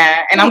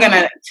 yeah, and I'm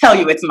gonna tell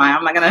you it's mine.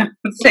 I'm not gonna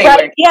say Right?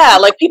 where. Yeah,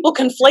 like people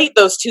conflate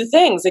those two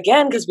things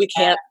again because we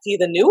can't see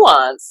the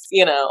nuance,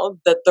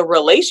 that the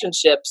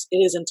relationships, it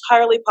is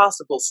entirely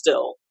possible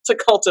still to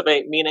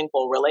cultivate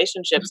meaningful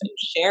relationships and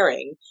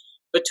sharing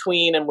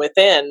between and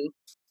within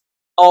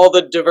all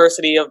the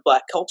diversity of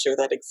Black culture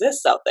that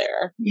exists out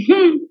there.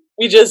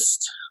 We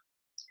just.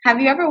 Have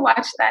you ever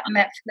watched that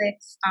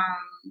Netflix?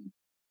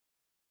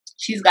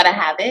 She's Gotta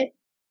Have It.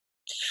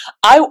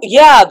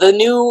 The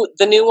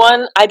new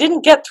one. I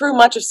didn't get through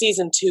much of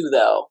season 2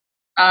 though.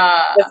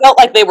 It felt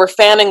like they were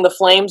fanning the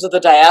flames of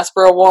the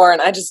diaspora war,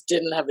 and I just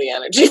didn't have the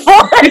energy for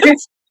it.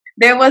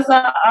 There was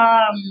a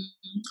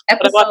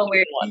episode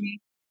where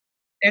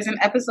there's an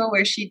episode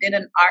where she did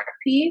an art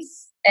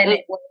piece, and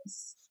it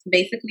was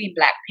basically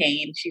Black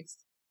pain.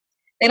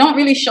 They don't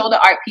really show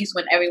the art piece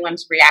when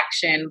everyone's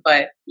reaction,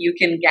 but you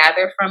can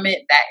gather from it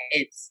that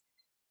it's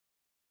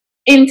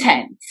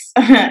intense.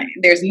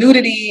 There's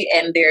nudity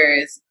and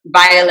there's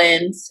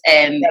violence,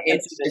 and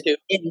it's just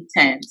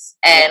intense.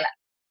 And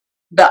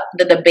the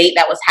debate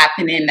that was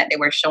happening that they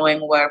were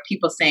showing were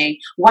people saying,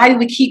 why do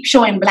we keep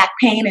showing Black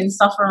pain and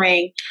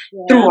suffering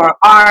through our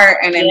art?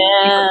 And then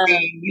people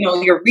saying,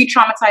 you're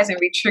re-traumatizing,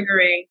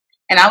 re-triggering.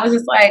 And I was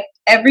just like,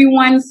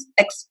 everyone's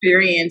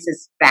experience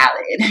is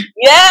valid.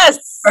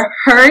 Yes. For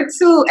her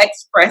to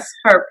express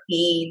her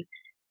pain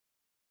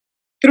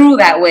through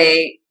that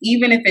way,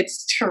 even if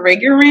it's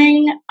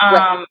triggering,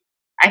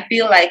 I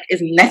feel like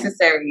is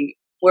necessary.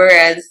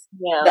 Whereas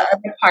the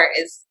other part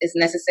is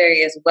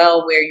necessary as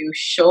well, where you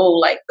show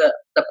like the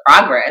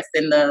progress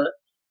and the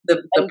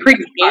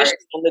pretty part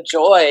and the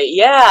joy.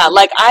 Yeah,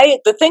 like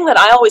the thing that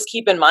I always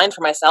keep in mind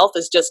for myself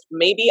is just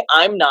maybe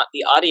I'm not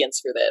the audience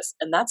for this,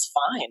 and that's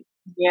fine.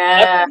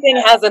 Yeah,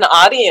 everything has an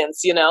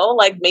audience,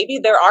 like maybe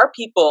there are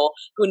people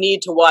who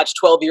need to watch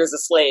 12 Years a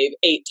Slave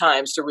 8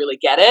 times to really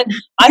get it.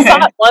 I saw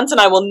it once and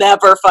I will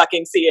never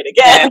fucking see it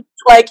again.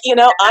 Like, I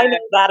know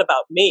that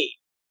about me.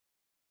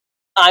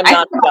 I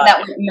not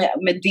that with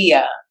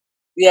Medea.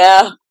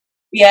 Yeah.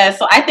 Yeah,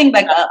 so I think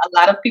like a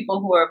lot of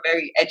people who are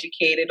very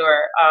educated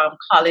or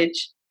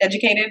college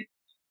educated,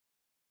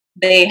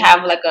 they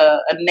have like a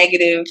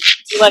negative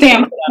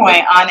standpoint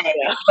on it.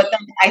 Yeah. But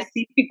then I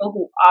see people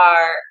who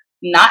are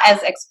not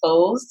as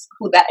exposed,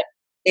 who that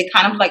it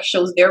kind of like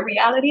shows their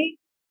reality,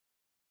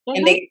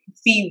 and they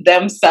see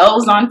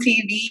themselves on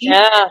TV.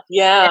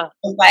 Yeah.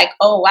 It's like,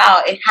 oh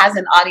wow, it has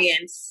an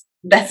audience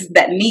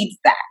that needs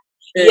that.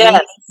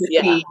 Yes.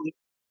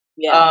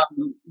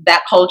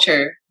 That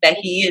culture that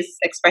he is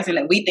expressing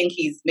that we think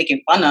he's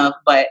making fun of,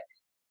 but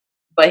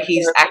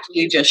he's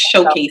actually just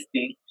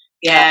showcasing.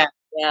 Yeah.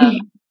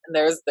 And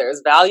there's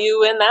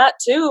value in that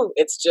too.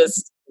 It's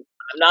just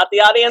I'm not the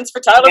audience for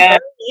Tyler Perry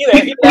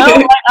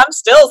either. I'm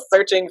still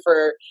searching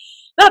for,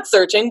 not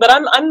searching, but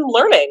I'm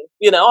learning.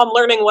 I'm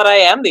learning what I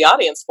am the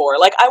audience for.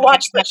 Like I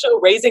watched the show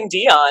Raising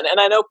Dion, and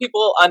I know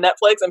people on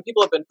Netflix and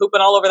people have been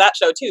pooping all over that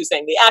show too,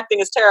 saying the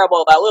acting is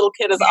terrible, that little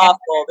kid is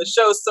awful, the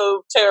show's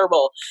so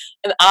terrible.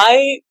 And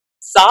I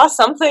saw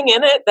something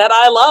in it that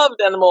I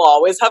loved and will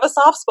always have a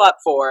soft spot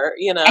for,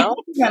 I think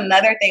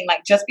another thing,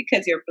 like just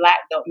because you're Black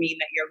don't mean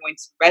that you're going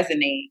to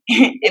resonate.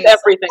 And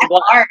everything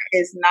Black art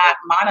is not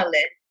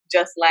monolith,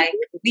 just like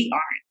we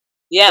aren't.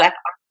 Yeah. Black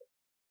art.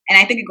 And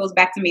I think it goes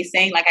back to me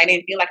saying like I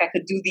didn't feel like I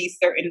could do these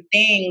certain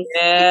things.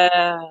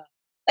 Yeah.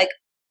 Like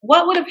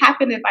what would have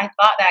happened if I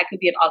thought that I could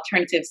be an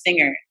alternative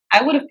singer?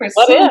 I would have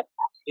pursued that,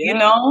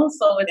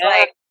 So it's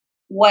like,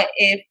 what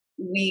if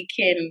we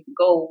can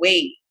go,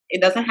 wait,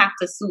 it doesn't have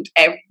to suit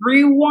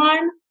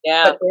everyone.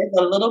 Yeah. But there's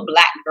a little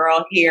Black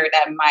girl here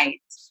that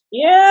might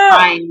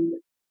find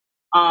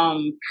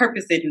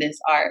purpose in this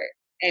art.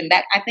 And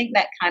that I think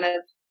that kind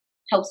of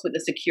helps with the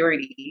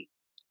security.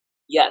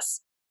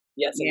 Yes.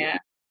 Yeah.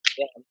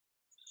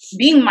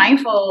 Being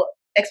mindful,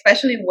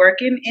 especially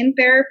working in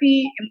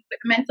therapy and with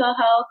mental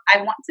health, I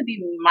want to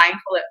be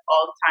mindful at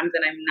all times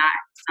that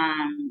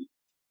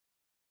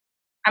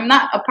I'm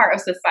not a part of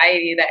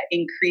society that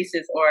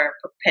increases or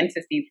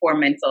propensity for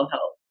mental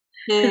health.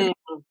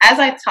 As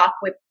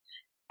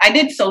I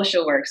did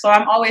social work, so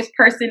I'm always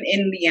person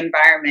in the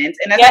environment.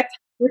 And as I talk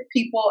with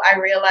people, I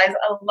realize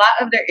a lot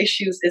of their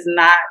issues is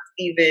not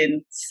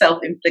even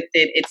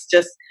self-inflicted. It's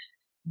just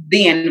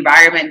the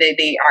environment that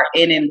they are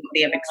in and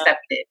they have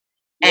accepted.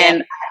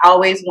 And I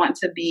always want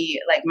to be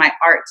like my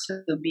art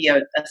to be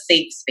a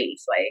safe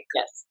space. Like,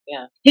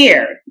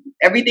 here,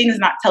 everything is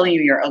not telling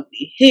you you're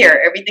ugly.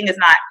 Here, everything is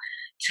not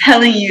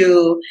telling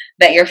you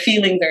that your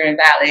feelings are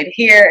invalid.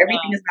 Here,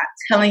 everything is not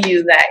telling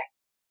you that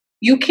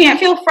you can't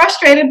feel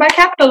frustrated by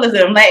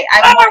capitalism. Like,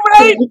 I want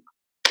to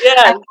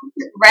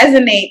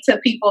resonate to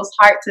people's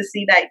heart to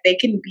see that they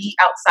can be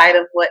outside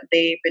of what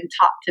they've been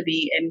taught to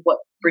be and what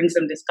brings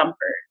them discomfort.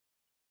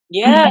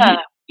 Yeah.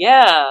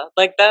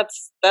 Like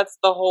that's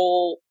the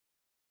whole,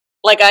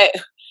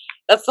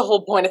 that's the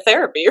whole point of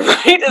therapy,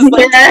 right? Is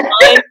like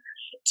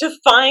to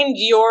find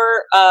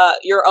your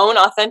own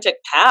authentic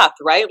path,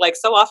 right? Like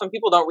so often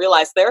people don't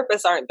realize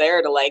therapists aren't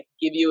there to like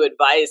give you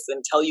advice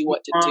and tell you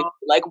what to do.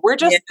 Like we're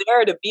just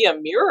there to be a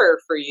mirror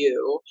for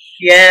you.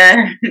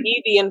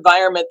 See the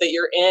environment that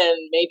you're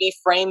in, maybe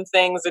frame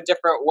things a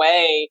different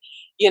way,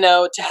 you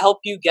know, to help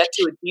you get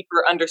to a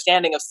deeper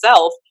understanding of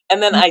self.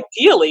 And then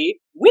ideally,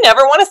 we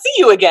never want to see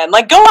you again.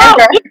 Like go out,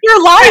 live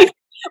your life.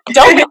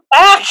 Don't get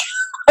back.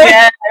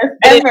 Yes,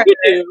 if you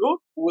do,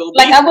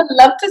 like I would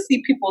love to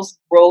see people's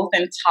growth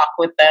and talk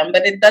with them,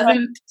 but it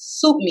doesn't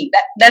suit me.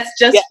 That's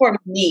just for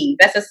me.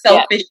 That's a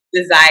selfish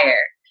desire.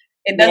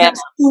 It doesn't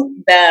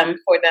suit them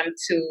for them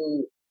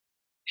to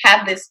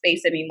have this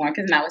space anymore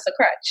because now it's a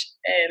crutch.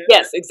 And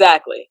yes,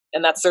 exactly.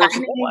 And that serves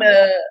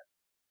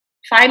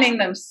finding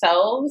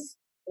themselves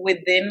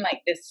within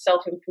like this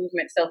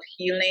self-improvement,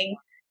 self-healing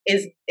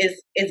is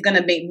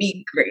gonna make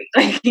me great.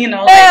 Like, you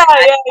know,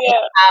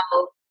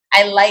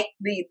 I like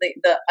the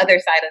other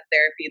side of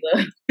therapy,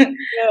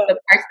 the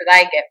parts that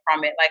I get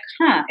from it. Like,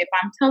 if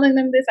I'm telling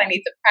them this, I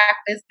need to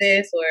practice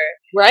this, or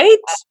I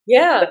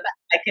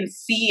can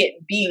see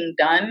it being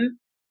done,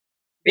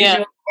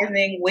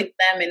 visualizing with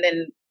them, and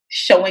then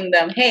showing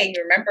them, hey,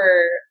 you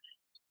remember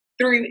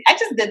I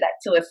just did that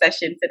to a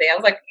session today. I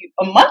was like,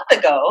 a month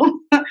ago,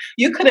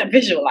 you couldn't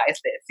visualize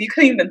this, you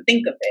couldn't even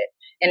think of it,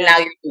 and now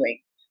you're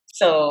doing.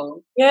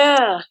 So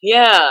and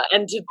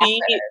to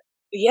be.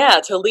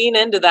 To lean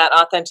into that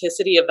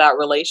authenticity of that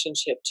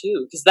relationship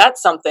too, because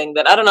that's something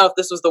that I don't know if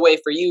this was the way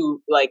for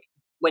you, like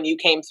when you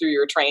came through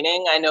your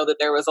training. I know that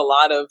there was a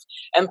lot of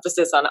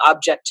emphasis on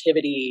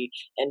objectivity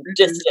and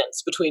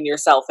distance between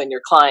yourself and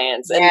your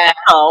clients. And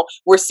now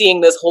we're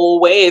seeing this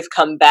whole wave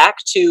come back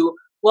to,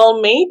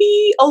 well,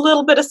 maybe a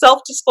little bit of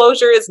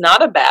self-disclosure is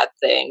not a bad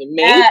thing.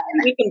 Maybe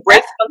we can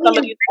break some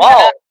of these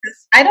walls.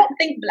 I don't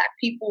think Black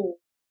people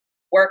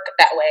work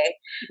that way.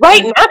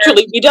 Right,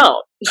 naturally we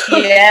don't.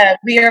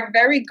 We are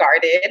very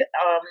guarded,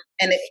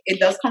 and it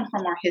does come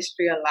from our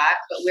history a lot,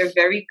 but we're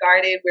very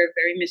guarded, we're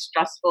very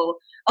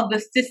mistrustful of the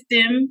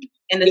system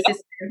and the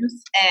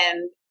systems.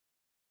 And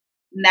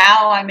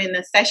now I'm in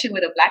a session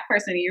with a Black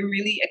person, you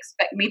really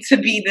expect me to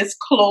be this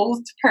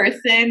closed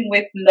person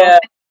with no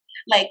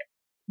like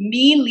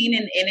me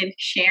leaning in and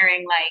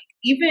sharing, like,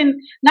 even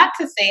not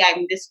to say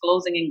I'm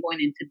disclosing and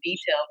going into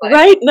detail, but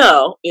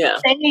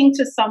saying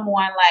to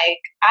someone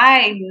like,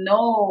 I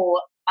know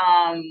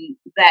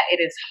that it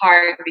is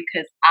hard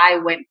because I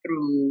went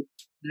through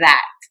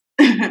that.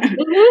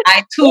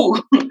 I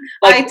too,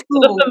 a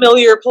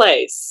familiar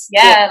place.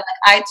 Like,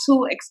 I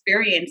too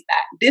experienced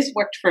that. This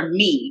worked for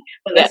me,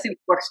 but let's see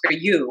what works for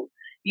you.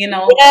 You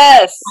know,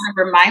 it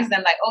reminds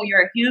them like, oh,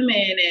 you're a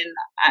human, and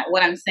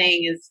what I'm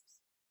saying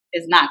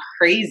is not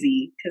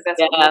crazy, because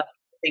that's what I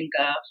think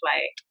of.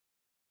 Like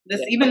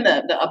this, even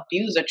the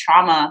abuse or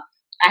trauma.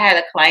 I had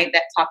a client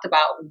that talked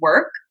about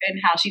work and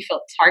how she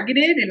felt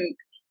targeted, and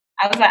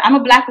I was like, I'm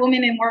a Black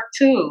woman in work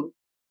too.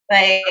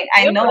 Like,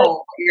 I know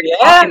what you're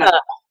talking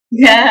about.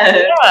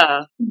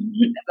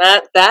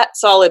 That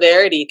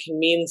solidarity can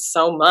mean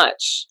so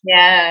much.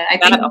 I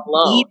think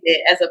we need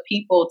it as a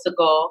people to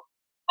go,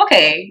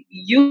 okay,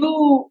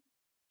 you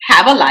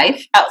have a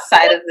life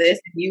outside of this,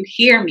 and you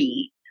hear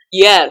me.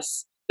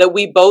 Yes. That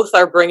we both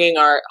are bringing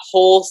our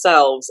whole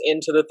selves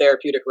into the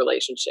therapeutic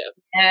relationship.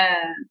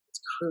 It's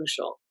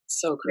crucial. It's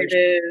so crucial.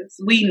 It is.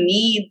 We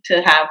need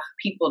to have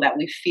people that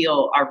we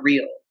feel are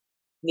real.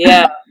 We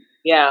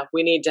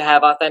need to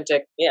have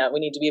authentic. We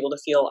need to be able to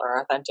feel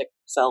our authentic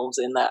selves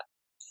in that.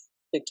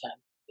 Big time.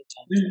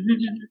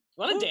 You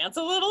want to dance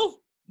a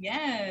little?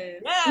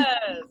 Yes.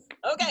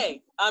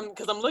 Okay.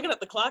 Because I'm looking at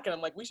the clock and I'm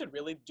like, we should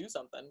really do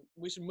something.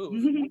 We should move.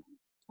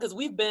 Because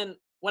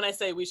when I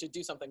say we should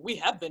do something, we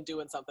have been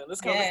doing something.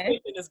 This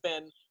conversation has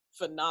been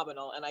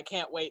phenomenal, and I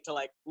can't wait to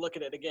like look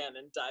at it again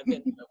and dive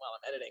into it while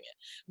I'm editing it.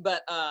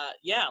 But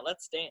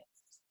let's dance.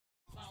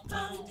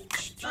 I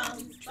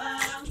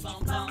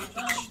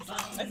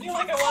feel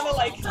like I want to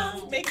like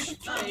make some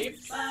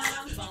shapes.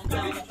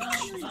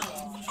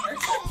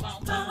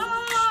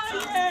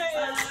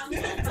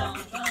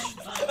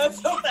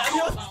 That's so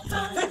fabulous.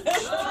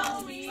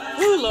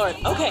 Ooh, Lord.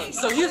 Okay,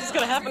 so here's what's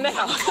going to happen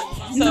now.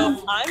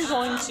 So I'm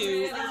going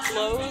to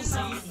close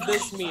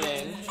this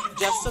meeting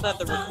just so that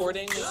the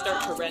recording will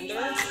start to render.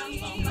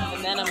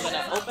 And then I'm going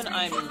to open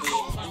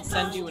iMovie and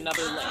send you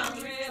another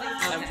link.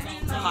 And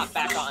hop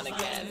back on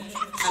again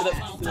so that we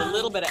can do a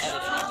little bit of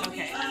editing.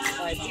 Okay.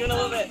 All right, see you in a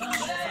little bit.